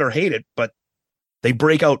you love it or hate it, but they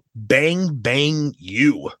break out Bang Bang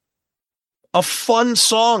You. A fun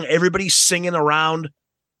song. Everybody's singing around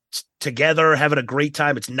together, having a great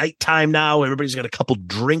time. It's nighttime now. Everybody's got a couple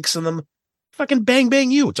drinks in them. Fucking Bang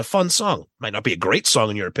Bang You. It's a fun song. Might not be a great song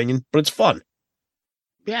in your opinion, but it's fun.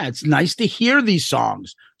 Yeah, it's nice to hear these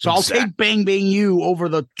songs. So I'll take Bang Bang You over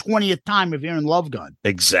the 20th time of hearing Love Gun.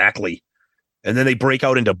 Exactly. And then they break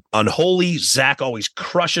out into Unholy. Zach always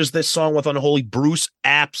crushes this song with Unholy. Bruce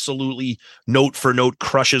absolutely note for note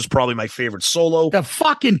crushes probably my favorite solo. The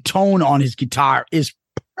fucking tone on his guitar is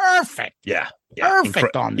perfect. Yeah.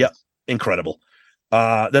 Perfect on this. Yeah, incredible.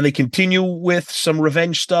 Then they continue with some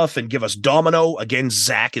revenge stuff and give us Domino. Again,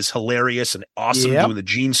 Zach is hilarious and awesome doing the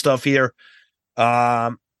Gene stuff here.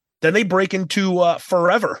 Then they break into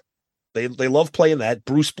Forever. They love playing that.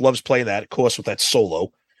 Bruce loves playing that, of course, with that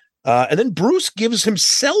solo. And then Bruce gives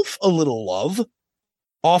himself a little love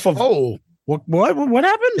off of. Oh, what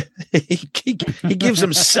happened? he gives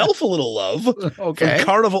himself a little love. Okay.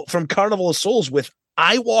 From Carnival of Souls with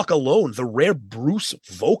I Walk Alone, the rare Bruce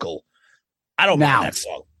vocal. I don't know that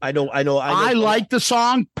song. I know. I like the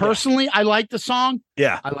song personally. Yeah. I like the song.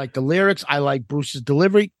 Yeah. I like the lyrics. I like Bruce's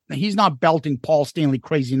delivery. He's not belting Paul Stanley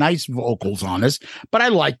Crazy Nice vocals on this, but I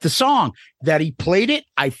like the song that he played it.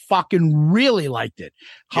 I fucking really liked it.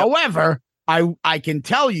 Yep. However, I can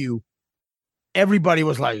tell you, everybody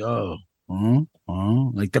was like,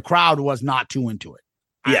 like the crowd was not too into it.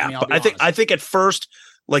 Yeah. I think at first,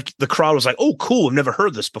 like the crowd was like, oh, cool. I've never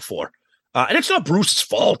heard this before. And it's not Bruce's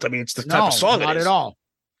fault. I mean, it's the type of song not it is. At all.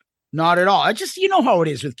 Not at all. I just, you know how it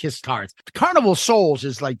is with Kiss Guitars. Carnival Souls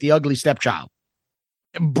is like the ugly stepchild.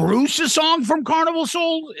 Bruce's song from Carnival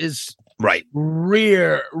Souls is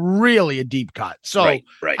really a deep cut. So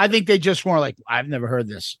right. I think they just weren't like, I've never heard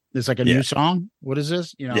this. It's like a new song. What is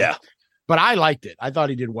this? You know? Yeah. But I liked it. I thought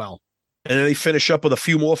he did well. And then they finish up with a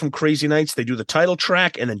few more from Crazy Nights. They do the title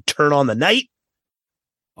track and then Turn on the Night.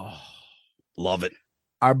 Oh, love it.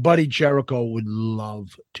 Our buddy Jericho would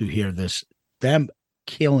love to hear this. Them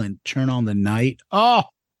killing Turn on the Night. Oh,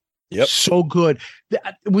 yep. So good.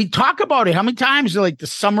 We talk about it. How many times like the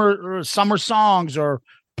summer songs or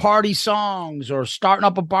party songs or starting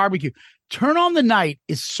up a barbecue. Turn on the Night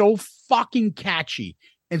is so fucking catchy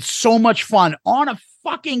and so much fun on a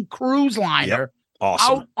fucking cruise liner. Yep.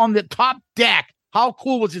 Awesome. Out on the top deck. How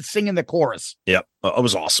cool was it singing the chorus? Yep. It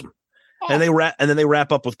was awesome. Oh. And then they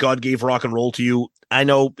wrap up with God Gave Rock and Roll to You. I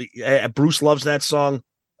know Bruce loves that song.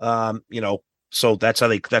 So that's how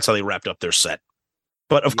they wrapped up their set.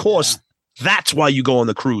 But of course, that's why you go on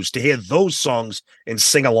the cruise, to hear those songs and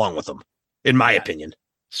sing along with them, in my opinion.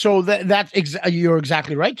 So you're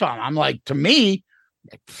exactly right, Tom. I'm like, to me,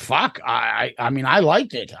 fuck. I mean, I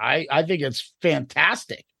liked it. I think it's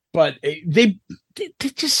fantastic. But they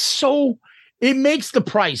just so it makes the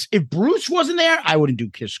price. If Bruce wasn't there, I wouldn't do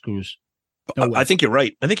Kiss Cruise. No I think you're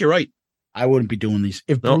right. I wouldn't be doing these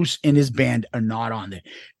if Bruce and his band are not on there.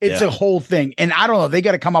 It's a whole thing. And I don't know, they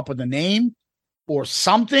got to come up with a name or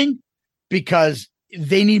something because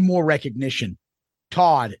they need more recognition.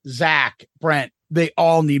 Todd, Zach, Brent, they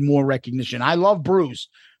all need more recognition. I love Bruce,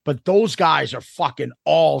 but those guys are fucking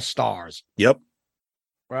all stars. Yep.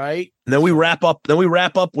 Right. And then we wrap up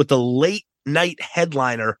with the late night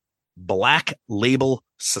headliner, Black Label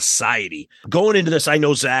Society. Going into this, I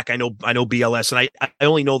know Zach, I know BLS, and I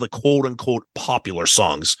only know the quote unquote popular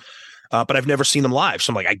songs, but I've never seen them live.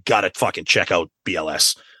 So I'm like, I gotta fucking check out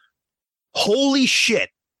BLS. Holy shit.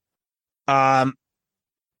 My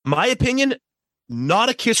opinion, not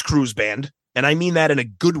a Kiss Cruise band, and I mean that in a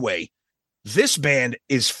good way. This band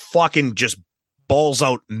is fucking just balls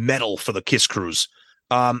out metal for the Kiss Cruise.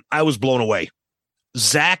 I was blown away.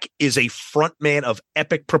 Zach is a front man of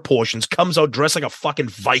epic proportions, comes out dressed like a fucking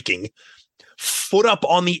Viking, foot up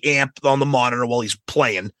on the amp on the monitor while he's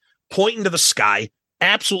playing, pointing to the sky,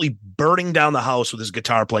 absolutely burning down the house with his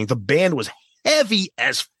guitar playing. The band was heavy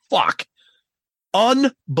as fuck.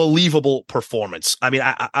 Unbelievable performance. I mean,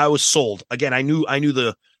 I was sold. Again, I knew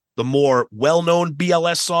the more well-known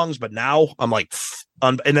BLS songs, but now I'm like,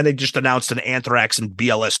 and then they just announced an Anthrax and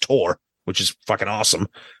BLS tour, which is fucking awesome.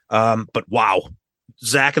 But wow.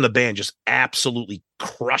 Zach and the band just absolutely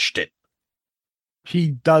crushed it. He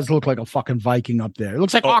does look like a fucking Viking up there. It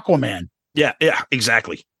looks like Aquaman. Yeah,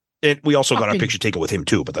 exactly. And we also got our picture taken with him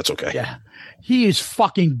too, but that's okay. Yeah. He is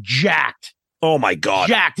fucking jacked. Oh my God.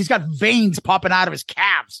 Jacked. He's got veins popping out of his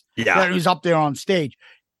calves. Yeah. He's up there on stage.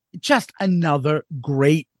 Just another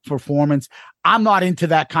great performance. I'm not into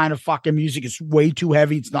that kind of fucking music. It's way too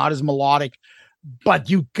heavy. It's not as melodic, but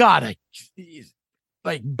you gotta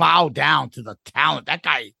like bow down to the talent. That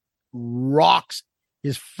guy rocks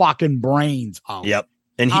his fucking brains out. Yep.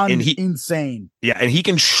 And he insane. Yeah, and he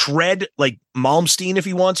can shred like Malmsteen if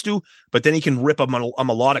he wants to, but then he can rip a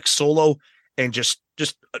melodic solo and just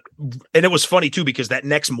and it was funny too, because that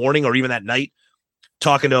next morning or even that night,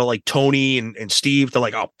 talking to like Tony and Steve, they're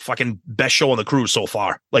like, oh, fucking best show on the cruise so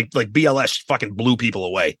far. Like BLS fucking blew people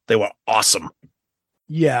away. They were awesome.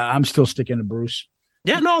 Yeah, I'm still sticking to Bruce.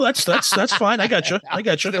 Yeah, no, that's fine. I got you.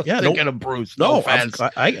 Yeah, thinking of Bruce. No offense.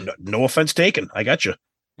 No offense taken. I got you.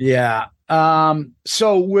 Yeah.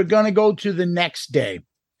 So we're gonna go to the next day.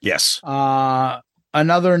 Yes.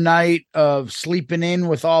 Another night of sleeping in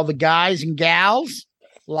with all the guys and gals.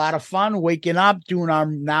 A lot of fun. Waking up, doing our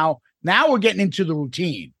now we're getting into the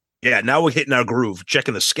routine. Yeah. Now we're hitting our groove,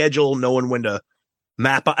 checking the schedule, knowing when to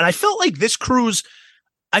map out. And I felt like this cruise,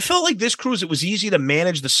 it was easy to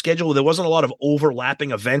manage the schedule. There wasn't a lot of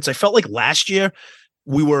overlapping events. I felt like last year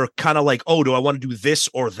we were kind of like, oh, do I want to do this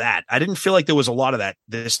or that? I didn't feel like there was a lot of that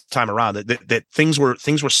this time around, that things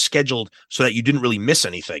were scheduled so that you didn't really miss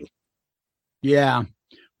anything. Yeah.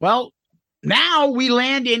 Well, now we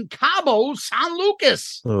land in Cabo San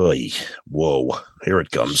Lucas. Oy, whoa, here it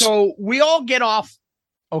comes. So we all get off.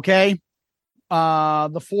 Okay.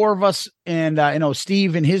 The four of us and,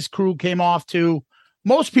 Steve and his crew came off too.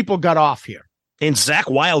 Most people got off here. And Zach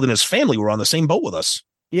Wild and his family were on the same boat with us.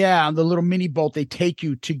 Yeah, on the little mini boat they take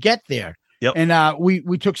you to get there. Yep. And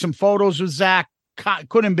we took some photos with Zach.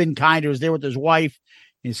 Couldn't have been kinder. He was there with his wife,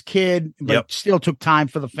 his kid, but still took time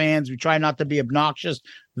for the fans. We try not to be obnoxious,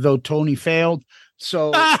 though Tony failed.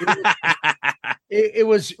 So it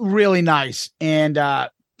was really nice, and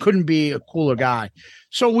couldn't be a cooler guy.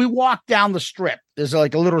 So we walked down the strip. There's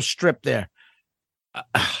like a little strip there.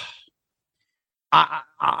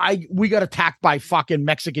 We got attacked by fucking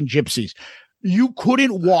Mexican gypsies. You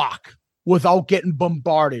couldn't walk without getting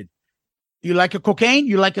bombarded. You like a cocaine?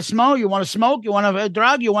 You like a smoke? You want to smoke? You want a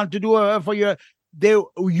drug? You want to do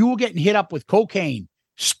you were getting hit up with cocaine,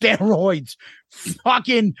 steroids,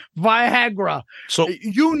 fucking Viagra. So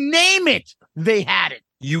you name it, they had it.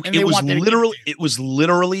 It was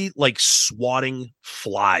literally like swatting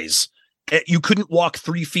flies. You couldn't walk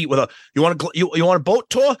 3 feet without. You want a boat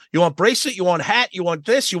tour? You want bracelet? You want hat? You want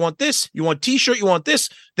this? You want this? You want t-shirt? You want this?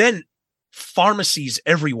 Then pharmacies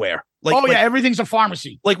everywhere. Everything's a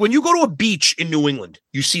pharmacy. Like when you go to a beach in New England,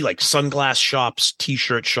 you see like sunglass shops,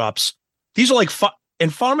 t-shirt shops. These are like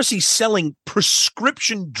and pharmacies selling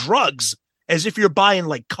prescription drugs as if you're buying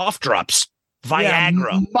like cough drops,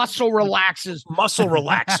 Viagra, muscle relaxers.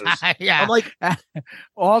 Yeah, I'm like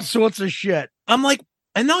all sorts of shit. I'm like.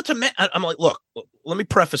 And not to I'm like, look, let me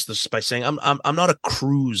preface this by saying I'm not a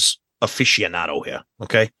cruise aficionado here,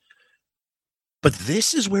 okay? But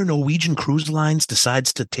this is where Norwegian Cruise Lines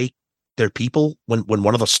decides to take their people when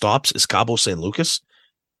one of the stops is Cabo San Lucas.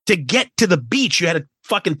 To get to the beach, you had to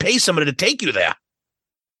fucking pay somebody to take you there.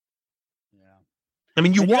 Yeah. I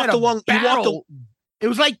mean, you walked along. It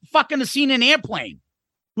was like fucking a scene in Airplane.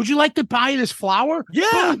 Would you like to buy this flower? Yeah.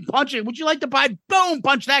 Boom, punch it. Would you like to buy? Boom,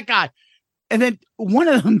 punch that guy. And then one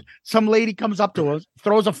of them, some lady comes up to us,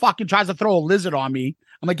 tries to throw a lizard on me.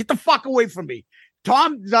 I'm like, get the fuck away from me.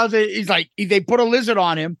 Tom does it. He's like, they put a lizard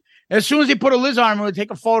on him. As soon as they put a lizard on him, we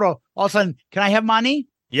take a photo. All of a sudden, can I have money?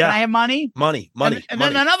 Yeah. Can I have money? Money. And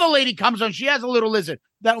then another lady comes on. She has a little lizard.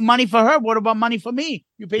 That money for her. What about money for me?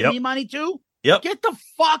 You pay me money too? Yep. Get the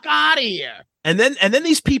fuck out of here. And then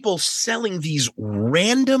these people selling these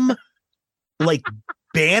random like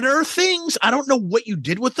banner things. I don't know what you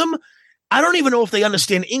did with them. I don't even know if they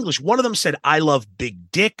understand English. One of them said, I love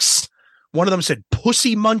big dicks. One of them said,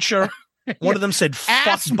 pussy muncher. One of them said,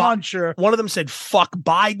 ass muncher. One of them said, fuck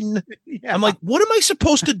Biden. Yeah. I'm like, what am I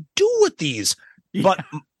supposed to do with these? Yeah. But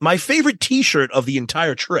my favorite t-shirt of the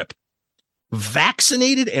entire trip,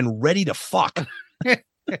 vaccinated and ready to fuck.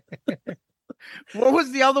 What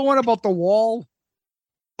was the other one about the wall?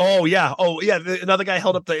 Oh, yeah. Another guy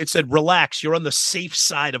held up it said, relax. You're on the safe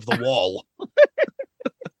side of the wall.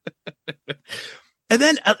 And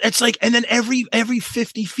then it's like, every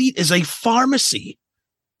 50 feet is a pharmacy,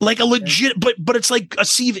 like a legit, but it's like a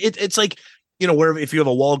CV. It's like, wherever, if you have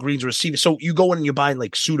a Walgreens or a CV, so you go in and you're buying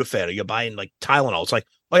like Sudafed or you're buying like Tylenol. It's like,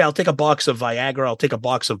 oh yeah, I'll take a box of Viagra. I'll take a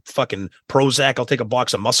box of fucking Prozac. I'll take a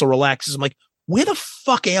box of muscle relaxers. I'm like, where the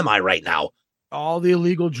fuck am I right now? All the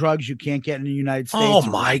illegal drugs you can't get in the United States. Oh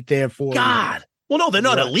my right there for God. you. Well, no, they're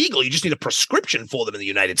not illegal. You just need a prescription for them in the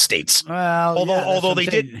United States. Well, although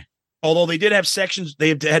they did have sections. They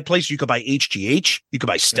had places you could buy HGH, you could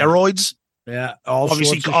buy steroids. Yeah,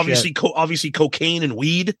 obviously cocaine and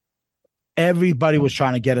weed. Everybody was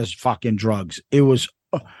trying to get us fucking drugs. It was.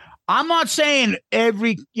 I'm not saying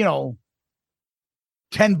every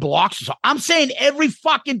 10 blocks or so. I'm saying every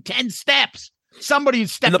fucking 10 steps,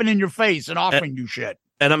 somebody's stepping in your face and offering you shit.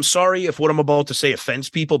 And I'm sorry if what I'm about to say offends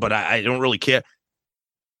people, but I don't really care.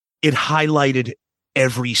 It highlighted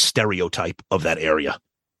every stereotype of that area.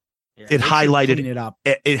 Yeah, it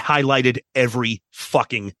highlighted every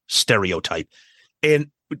fucking stereotype.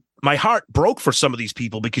 And my heart broke for some of these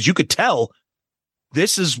people because you could tell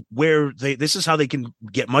this is how they can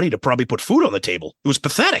get money to probably put food on the table. It was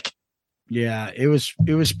pathetic. Yeah, it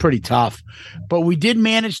was pretty tough. But we did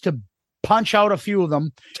manage to punch out a few of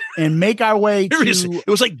them and make our way to. It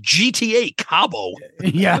was like GTA Cabo.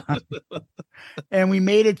 Yeah. And we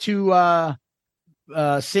made it to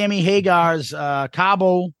Sammy Hagar's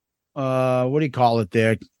Cabo. What do you call it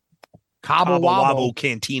there? Cabo Wabo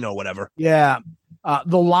Cantina, whatever. Yeah.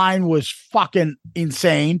 The line was fucking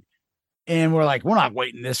insane. And we're like, we're not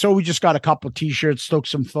waiting this. So we just got a couple t-shirts, took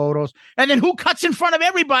some photos. And then who cuts in front of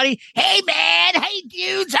everybody? Hey, man. Hey,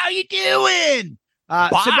 dudes. How you doing?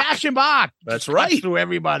 Sebastian Bach. That's right. Through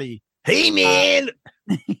everybody. Hey, man.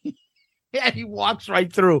 Yeah, he walks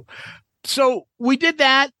right through. So we did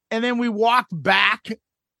that. And then we walked back.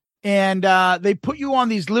 And they put you on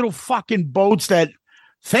these little fucking boats that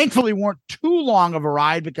thankfully weren't too long of a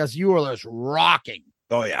ride because you were just rocking.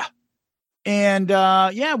 Oh, yeah. And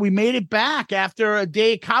we made it back after a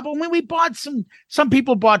day at Cabo. We bought some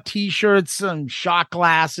people bought t-shirts and shot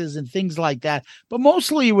glasses and things like that. But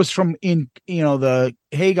mostly it was from the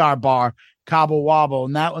Hagar bar, Cabo Wabo.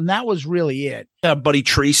 And that was really it. Buddy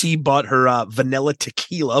Tracy bought her vanilla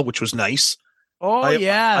tequila, which was nice. Oh,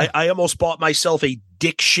 yeah. I almost bought myself a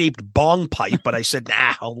dick-shaped bong pipe, but I said,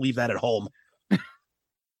 nah, I'll leave that at home.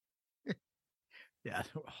 Yeah.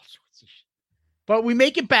 But we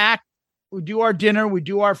make it back. We do our dinner. We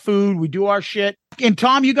do our food. We do our shit. And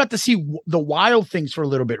Tom, you got to see the Wild Things for a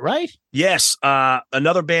little bit, right? Yes.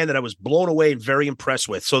 Another band that I was blown away and very impressed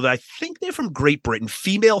with. So I think they're from Great Britain,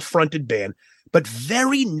 female-fronted band, but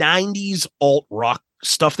very 90s alt-rock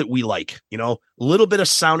stuff that we like. A little bit of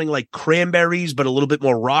sounding like Cranberries, but a little bit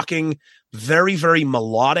more rocking. Very, very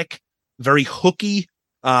melodic, very hooky.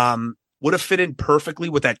 Would have fit in perfectly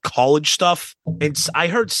with that college stuff. And I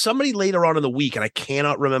heard somebody later on in the week, and I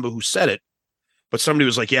cannot remember who said it, but somebody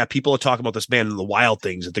was like, yeah, people are talking about this band and the Wild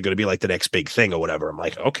Things, that they're going to be like the next big thing or whatever. I'm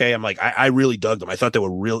like, okay. I really dug them. I thought they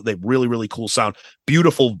really, really cool sound.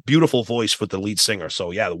 Beautiful, beautiful voice with the lead singer.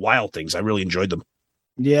 So yeah, the Wild Things, I really enjoyed them.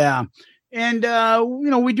 Yeah. And,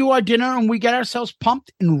 we do our dinner and we get ourselves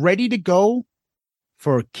pumped and ready to go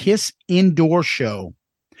for a Kiss indoor show,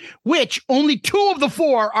 which only 2 of the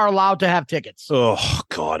 4 are allowed to have tickets. Oh,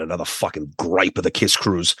 God, another fucking gripe of the Kiss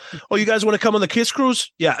Cruise. Oh, you guys want to come on the Kiss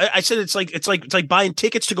Cruise? Yeah, I said it's like buying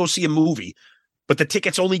tickets to go see a movie, but the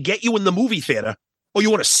tickets only get you in the movie theater. Oh, you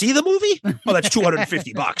want to see the movie? Oh, that's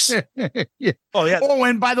 $250. Yeah. Oh, yeah. Oh,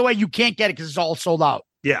 and by the way, you can't get it because it's all sold out.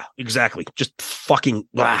 Yeah, exactly. Just fucking,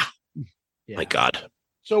 yeah. My God.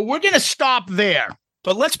 So we're going to stop there.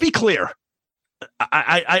 But let's be clear.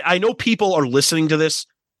 I know people are listening to this.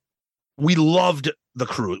 We loved the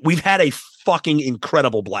cruise. We've had a fucking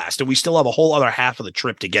incredible blast, and we still have a whole other half of the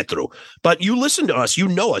trip to get through. But you listen to us. You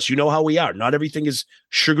know us. You know how we are. Not everything is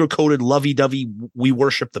sugar-coated, lovey-dovey. We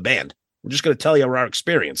worship the band. We're just going to tell you our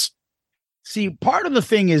experience. See, part of the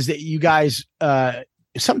thing is that you guys,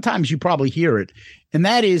 sometimes you probably hear it, and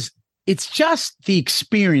that is, it's just the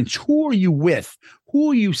experience. Who are you with?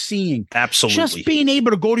 Who are you seeing? Absolutely. Just being able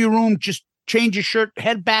to go to your room, just change your shirt,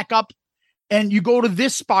 head back up, and you go to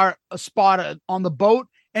this spot on the boat,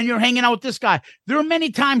 and you're hanging out with this guy. There are many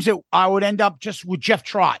times that I would end up just with Jeff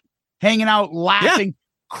Trott, hanging out, laughing,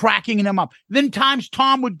 cracking him up. Then times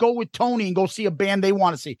Tom would go with Tony and go see a band they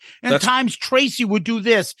want to see. And times Tracy would do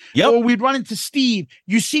this. Yep. Or we'd run into Steve.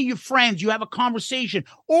 You see your friends. You have a conversation.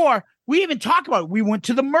 Or we even talk about it. We went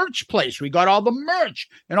to the merch place. We got all the merch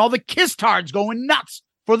and all the Kiss tards going nuts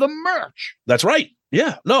for the merch. That's right.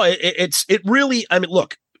 Yeah. No, it really, I mean,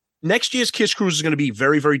 look, next year's Kiss Cruise is going to be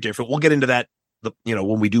very, very different. We'll get into that,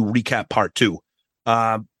 when we do recap part 2.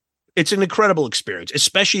 It's an incredible experience,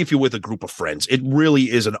 especially if you're with a group of friends. It really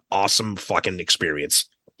is an awesome fucking experience.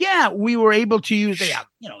 Yeah, we were able to use,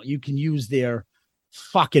 you can use their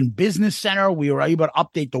fucking business center. We were able to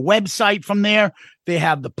update the website from there. They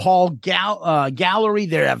have the Paul gallery.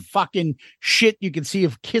 They have fucking shit. You can see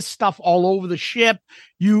of Kiss stuff all over the ship.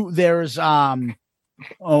 There's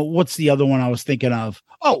what's the other one I was thinking of?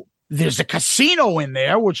 Oh, there's a casino in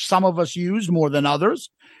there, which some of us use more than others.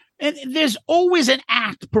 And there's always an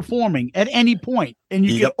act performing at any point, and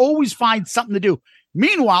you can always find something to do.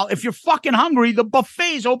 Meanwhile, if you're fucking hungry, the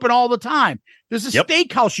buffet's open all the time. There's a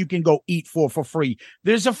steakhouse you can go eat for free.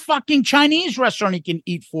 There's a fucking Chinese restaurant you can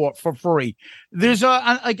eat for free. There's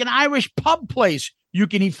like an Irish pub place you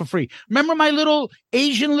can eat for free. Remember my little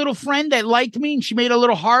Asian little friend that liked me, and she made a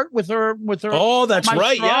little heart with her. Oh, that's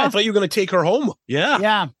right. straw? Yeah, I thought you were going to take her home. Yeah.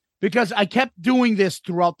 Yeah, because I kept doing this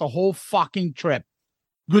throughout the whole fucking trip.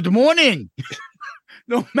 Good morning.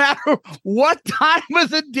 No matter what time of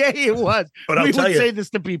the day it was, but we would say this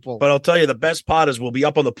to people. But I'll tell you, the best part is we'll be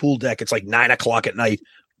up on the pool deck. It's like 9:00 at night.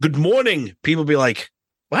 Good morning. People be like,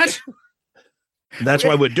 what? That's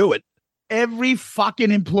why we'd do it. Every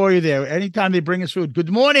fucking employee there, anytime they bring us food, good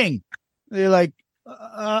morning. They're like,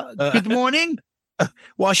 good morning.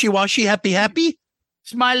 Washy, happy.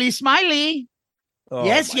 Smiley. Oh,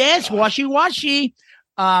 yes, washy.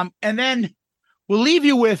 And then we'll leave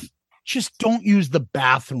you with, just don't use the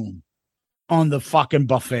bathroom on the fucking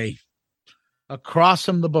buffet. Across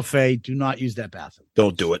from the buffet, do not use that bathroom.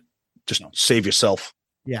 Don't do it. Just save yourself.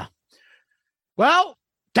 Yeah. Well,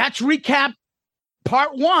 that's recap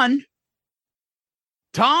part 1.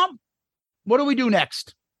 Tom, what do we do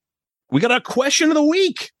next? We got our question of the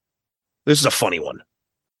week. This is a funny one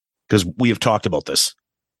because we have talked about this.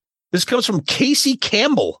 This comes from Casey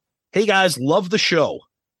Campbell. Hey, guys, love the show.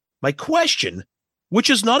 My question, which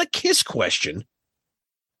is not a Kiss question,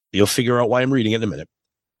 you'll figure out why I'm reading it in a minute.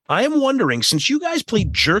 I am wondering, since you guys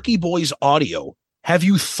played Jerky Boys audio, have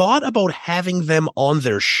you thought about having them on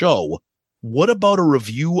their show? What about a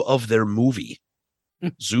review of their movie?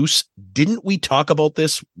 Zeus, didn't we talk about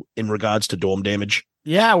this in regards to Dorm Damage?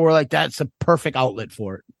 Yeah, we're like, that's a perfect outlet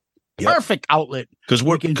for it. Perfect outlet. Because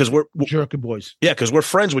we're Jerky Boys. Yeah, because we're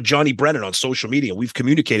friends with Johnny Brennan on social media. We've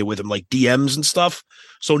communicated with him like DMs and stuff.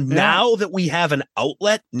 So now that we have an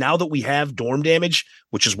outlet, now that we have Dorm Damage,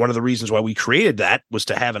 which is one of the reasons why we created that, was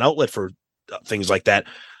to have an outlet for things like that.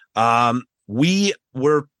 That's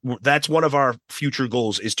one of our future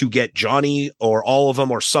goals, is to get Johnny or all of them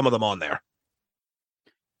or some of them on there.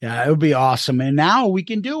 Yeah, it would be awesome. And now we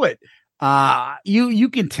can do it. You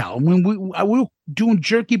can tell when we were doing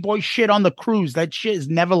Jerky Boy shit on the cruise, that shit has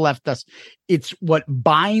never left us. It's what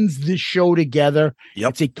binds this show together.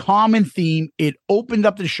 It's a common theme. It opened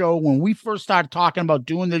up the show when we first started talking about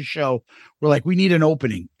doing this show. We're like, we need an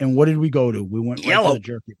opening. And what did we go to? We went right to the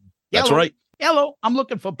Jerky. That's right. Yellow. I'm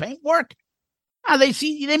looking for paint work. They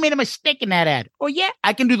made a mistake in that ad. Oh yeah,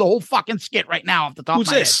 I can do the whole fucking skit right now off the top of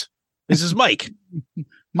my head. This is Mike.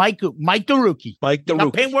 Mike the Rookie. Mike the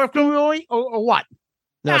Rookie. Paint work or what?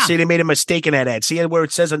 No, see, they made a mistake in that ad. See where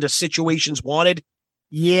it says under situations wanted?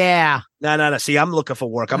 Yeah. No. See, I'm looking for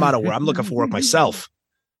work. I'm out of work. I'm looking for work myself.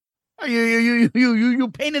 You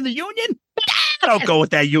painting the union? I don't go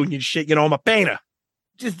with that union shit. You know, I'm a painter.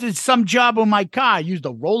 Just did some job on my car. I used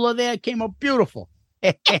a roller there. It came up beautiful.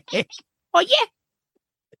 Oh, yeah.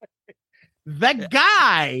 That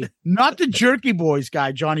guy, not the Jerky Boys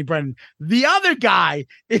guy, Johnny Brennan. The other guy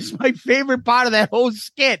is my favorite part of that whole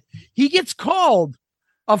skit. He gets called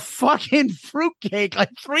a fucking fruitcake like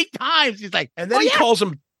 3 times. He's like, and then he calls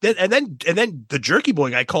him, and then the Jerky Boy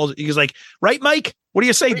guy calls it. He's like, right, Mike? What do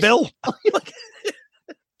you say, Bill?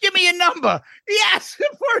 Give me a number. Yes,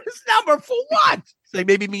 for his number. For what? It's like,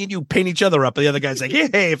 maybe me and you paint each other up. And the other guy's like,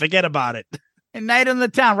 hey, forget about it. And night in the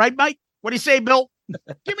town, right, Mike? What do you say, Bill?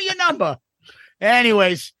 Give me your number.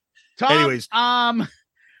 Anyways, Tom,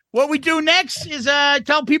 what we do next is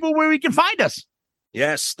tell people where we can find us.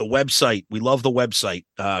 Yes, the website. We love the website.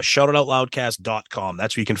 Shoutitoutloudcast.com.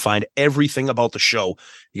 That's where you can find everything about the show.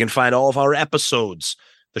 You can find all of our episodes,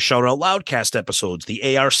 the Shout Out Loudcast episodes,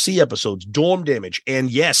 the ARC episodes, Dorm Damage, and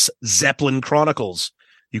yes, Zeppelin Chronicles.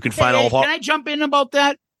 You can find all of our... Can I jump in about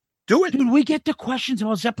that? Do it. Dude, we get the questions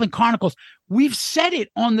about Zeppelin Chronicles. We've said it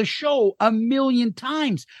on the show a million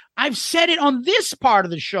times. I've said it on this part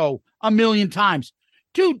of the show a million times.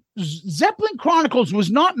 Dude, Zeppelin Chronicles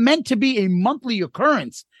was not meant to be a monthly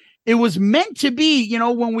occurrence. It was meant to be,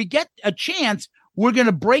 when we get a chance, we're going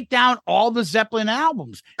to break down all the Zeppelin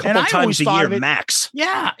albums. Couple times a year, max.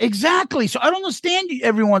 Yeah, exactly. So I don't understand.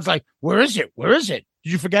 Everyone's like, where is it? Where is it?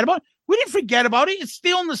 Did you forget about it? We didn't forget about it. It's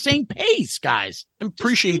still in the same pace, guys. We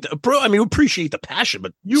appreciate the passion,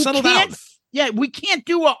 but you settle down. Yeah, we can't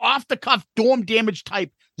do an off-the-cuff Dorm Damage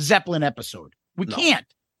type Zeppelin episode. We can't.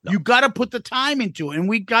 No. You got to put the time into it. And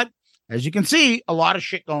we've got, as you can see, a lot of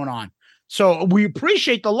shit going on. So we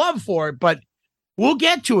appreciate the love for it, but we'll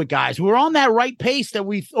get to it, guys. We're on that right pace that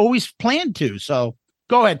we've always planned to. So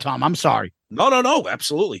go ahead, Tom. I'm sorry. No,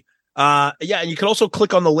 absolutely. Yeah, and you can also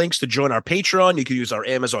click on the links to join our Patreon. You can use our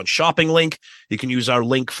Amazon shopping link. You can use our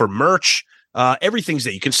link for merch. Everything's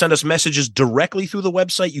there. You can send us messages directly through the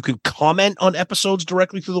website. You can comment on episodes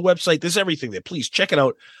directly through the website. There's everything there. Please check it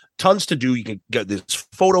out. Tons to do. You can get this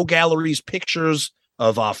photo galleries, pictures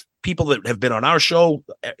of people that have been on our show.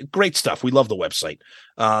 Great stuff. We love the website.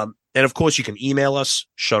 And of course, you can email us,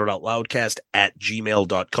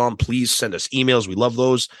 shoutitoutloudcast@gmail.com. Please send us emails. We love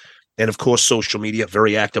those. And of course, social media,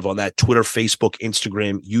 very active on that. Twitter, Facebook,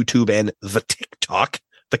 Instagram, YouTube, and the TikTok.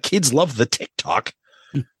 The kids love the TikTok.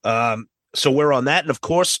 So we're on that. And of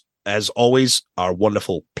course, as always, our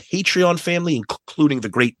wonderful Patreon family, including the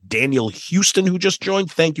great Daniel Houston, who just joined.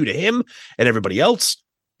 Thank you to him and everybody else.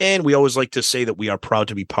 And we always like to say that we are proud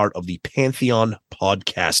to be part of the Pantheon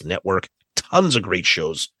Podcast Network. Tons of great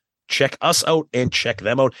shows. Check us out and check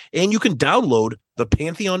them out. And you can download the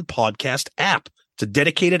Pantheon Podcast app. It's a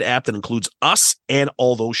dedicated app that includes us and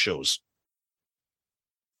all those shows.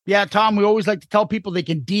 Yeah, Tom, we always like to tell people they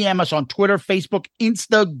can DM us on Twitter, Facebook,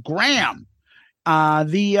 Instagram.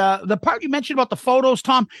 The part you mentioned about the photos,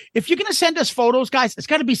 Tom, if you're going to send us photos, guys, it's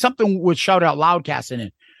got to be something with Shout Out Loudcast in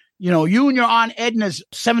it. You know, you and your Aunt Edna's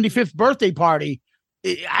 75th birthday party.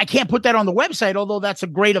 I can't put that on the website, although that's a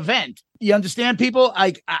great event. You understand, people?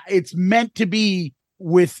 It's meant to be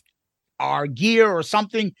with our gear or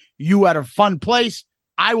something. You at a fun place.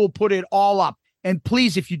 I will put it all up. And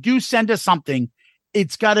please, if you do send us something,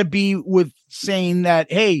 it's got to be with saying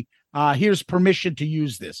that, hey, here's permission to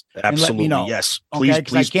use this. Absolutely. And let me know. Yes. Please, okay?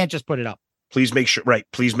 Please. I can't just put it up. Please make sure. Right.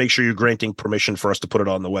 Please make sure you're granting permission for us to put it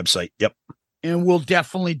on the website. Yep. And we'll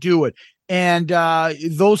definitely do it. And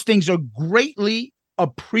those things are greatly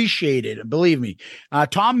appreciated. Believe me.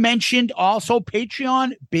 Tom mentioned also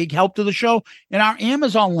Patreon, big help to the show. And our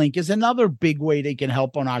Amazon link is another big way they can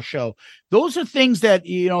help on our show. Those are things that,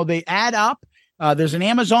 you know, they add up. There's an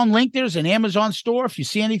Amazon link. There's an Amazon store. If you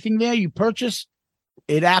see anything there, you purchase,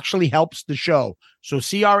 it actually helps the show. So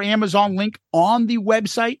see our Amazon link on the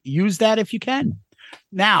website. Use that if you can.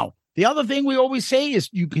 Now, the other thing we always say is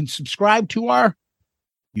you can subscribe to our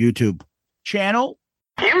YouTube channel.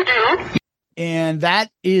 YouTube. And that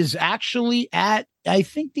is actually at, I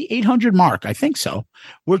think, the 800 mark. I think so.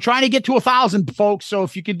 We're trying to get to 1,000 folks. So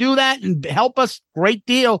if you can do that and help us, great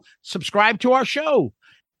deal. Subscribe to our show.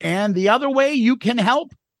 And the other way you can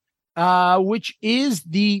help, which is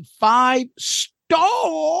the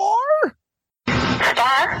 5-star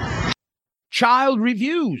child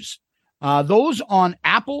reviews. Those on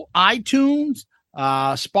Apple, iTunes,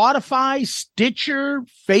 Spotify, Stitcher,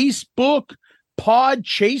 Facebook,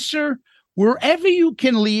 Podchaser, wherever you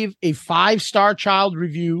can leave a 5-star child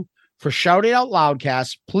review for Shout It Out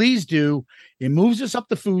Loudcast, please do. It moves us up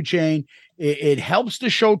the food chain. It helps the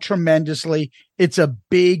show tremendously. It's a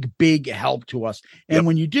big, big help to us. And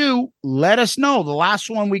when you do, let us know. The last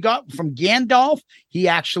one we got from Gandalf, he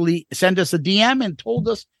actually sent us a DM and told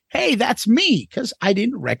us, hey, that's me, because I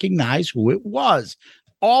didn't recognize who it was.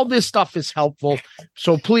 All this stuff is helpful.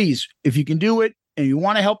 So please, if you can do it and you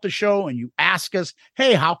want to help the show and you ask us,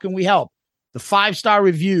 hey, how can we help? The 5-star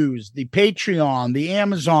reviews, the Patreon, the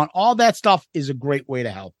Amazon, all that stuff is a great way to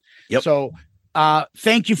help. Yep. So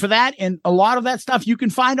thank you for that. And a lot of that stuff you can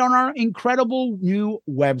find on our incredible new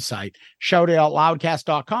website,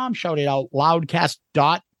 shoutitoutloudcast.com,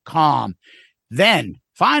 shoutitoutloudcast.com. Then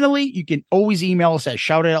finally, you can always email us at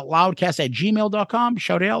shoutitoutloudcast@gmail.com,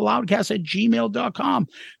 shoutitoutloudcast@gmail.com.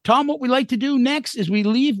 Tom, what we like to do next is we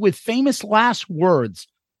leave with famous last words.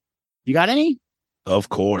 You got any? Of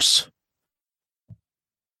course.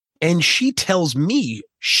 And she tells me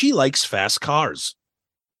she likes fast cars.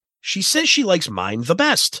 She says she likes mine the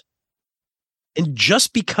best. And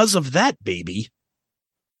just because of that, baby,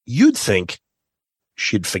 you'd think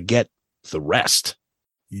she'd forget the rest.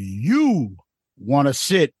 You want to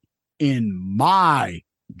sit in my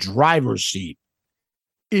driver's seat.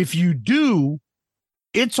 If you do,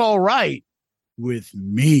 it's all right with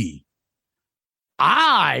me.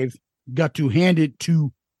 I've got to hand it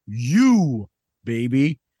to you,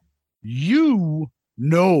 baby. You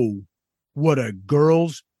know what a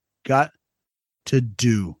girl's got to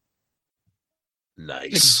do.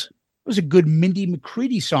 Nice. It was a good Mindy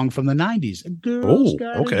McCready song from the 90s. A girl's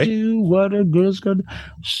got to do what a girl's got to do.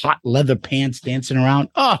 Hot leather pants dancing around.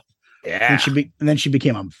 Oh, yeah. And then she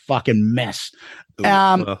became a fucking mess.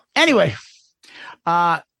 Anyway,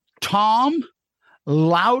 Tom,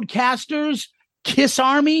 Loudcasters, Kiss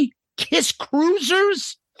Army, Kiss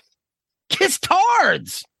Cruisers, Kiss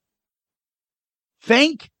Tards.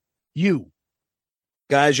 Thank you.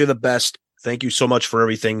 Guys, you're the best. Thank you so much for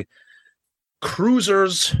everything.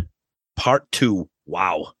 Cruisers Part 2.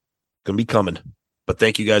 Wow. Going to be coming. But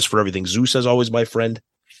thank you guys for everything. Zeus, as always, my friend.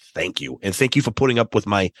 Thank you. And thank you for putting up with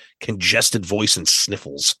my congested voice and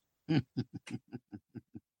sniffles.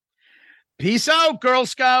 Peace out, Girl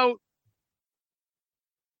Scout.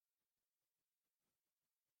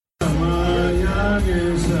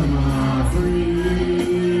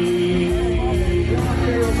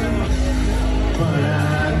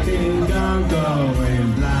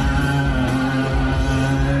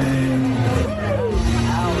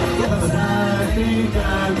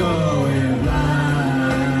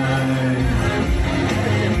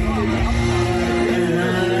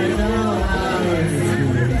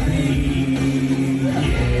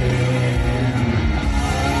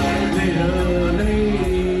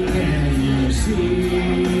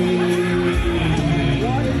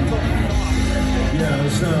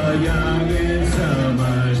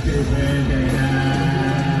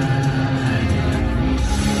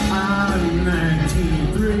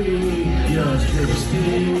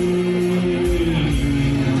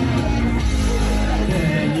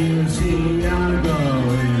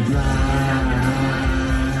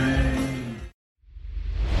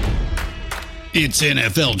 It's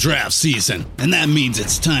NFL draft season, and that means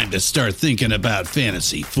it's time to start thinking about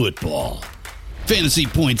fantasy football.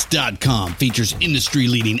 FantasyPoints.com features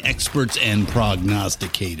industry-leading experts and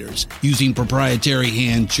prognosticators using proprietary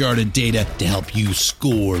hand-charted data to help you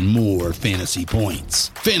score more fantasy points.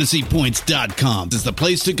 FantasyPoints.com is the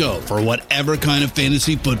place to go for whatever kind of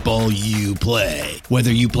fantasy football you play.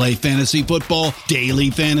 Whether you play fantasy football, daily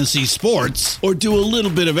fantasy sports, or do a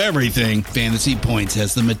little bit of everything, Fantasy Points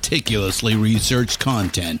has the meticulously researched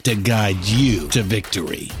content to guide you to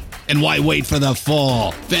victory. And why wait for the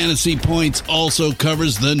fall? Fantasy Points also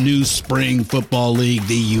covers the new spring football league,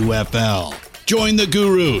 the UFL. Join the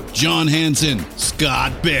guru, John Hansen,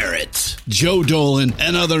 Scott Barrett, Joe Dolan,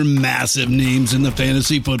 and other massive names in the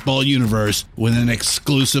fantasy football universe with an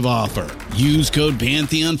exclusive offer. Use code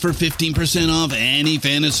Pantheon for 15% off any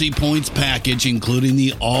Fantasy Points package, including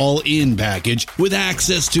the all-in package, with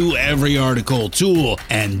access to every article, tool,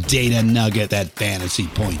 and data nugget that Fantasy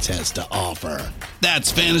Points has to offer.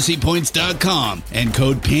 That's FantasyPoints.com and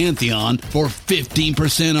code Pantheon for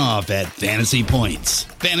 15% off at Fantasy Points.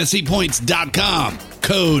 FantasyPoints.com,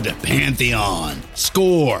 code Pantheon.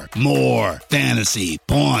 Score more fantasy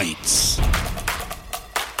points.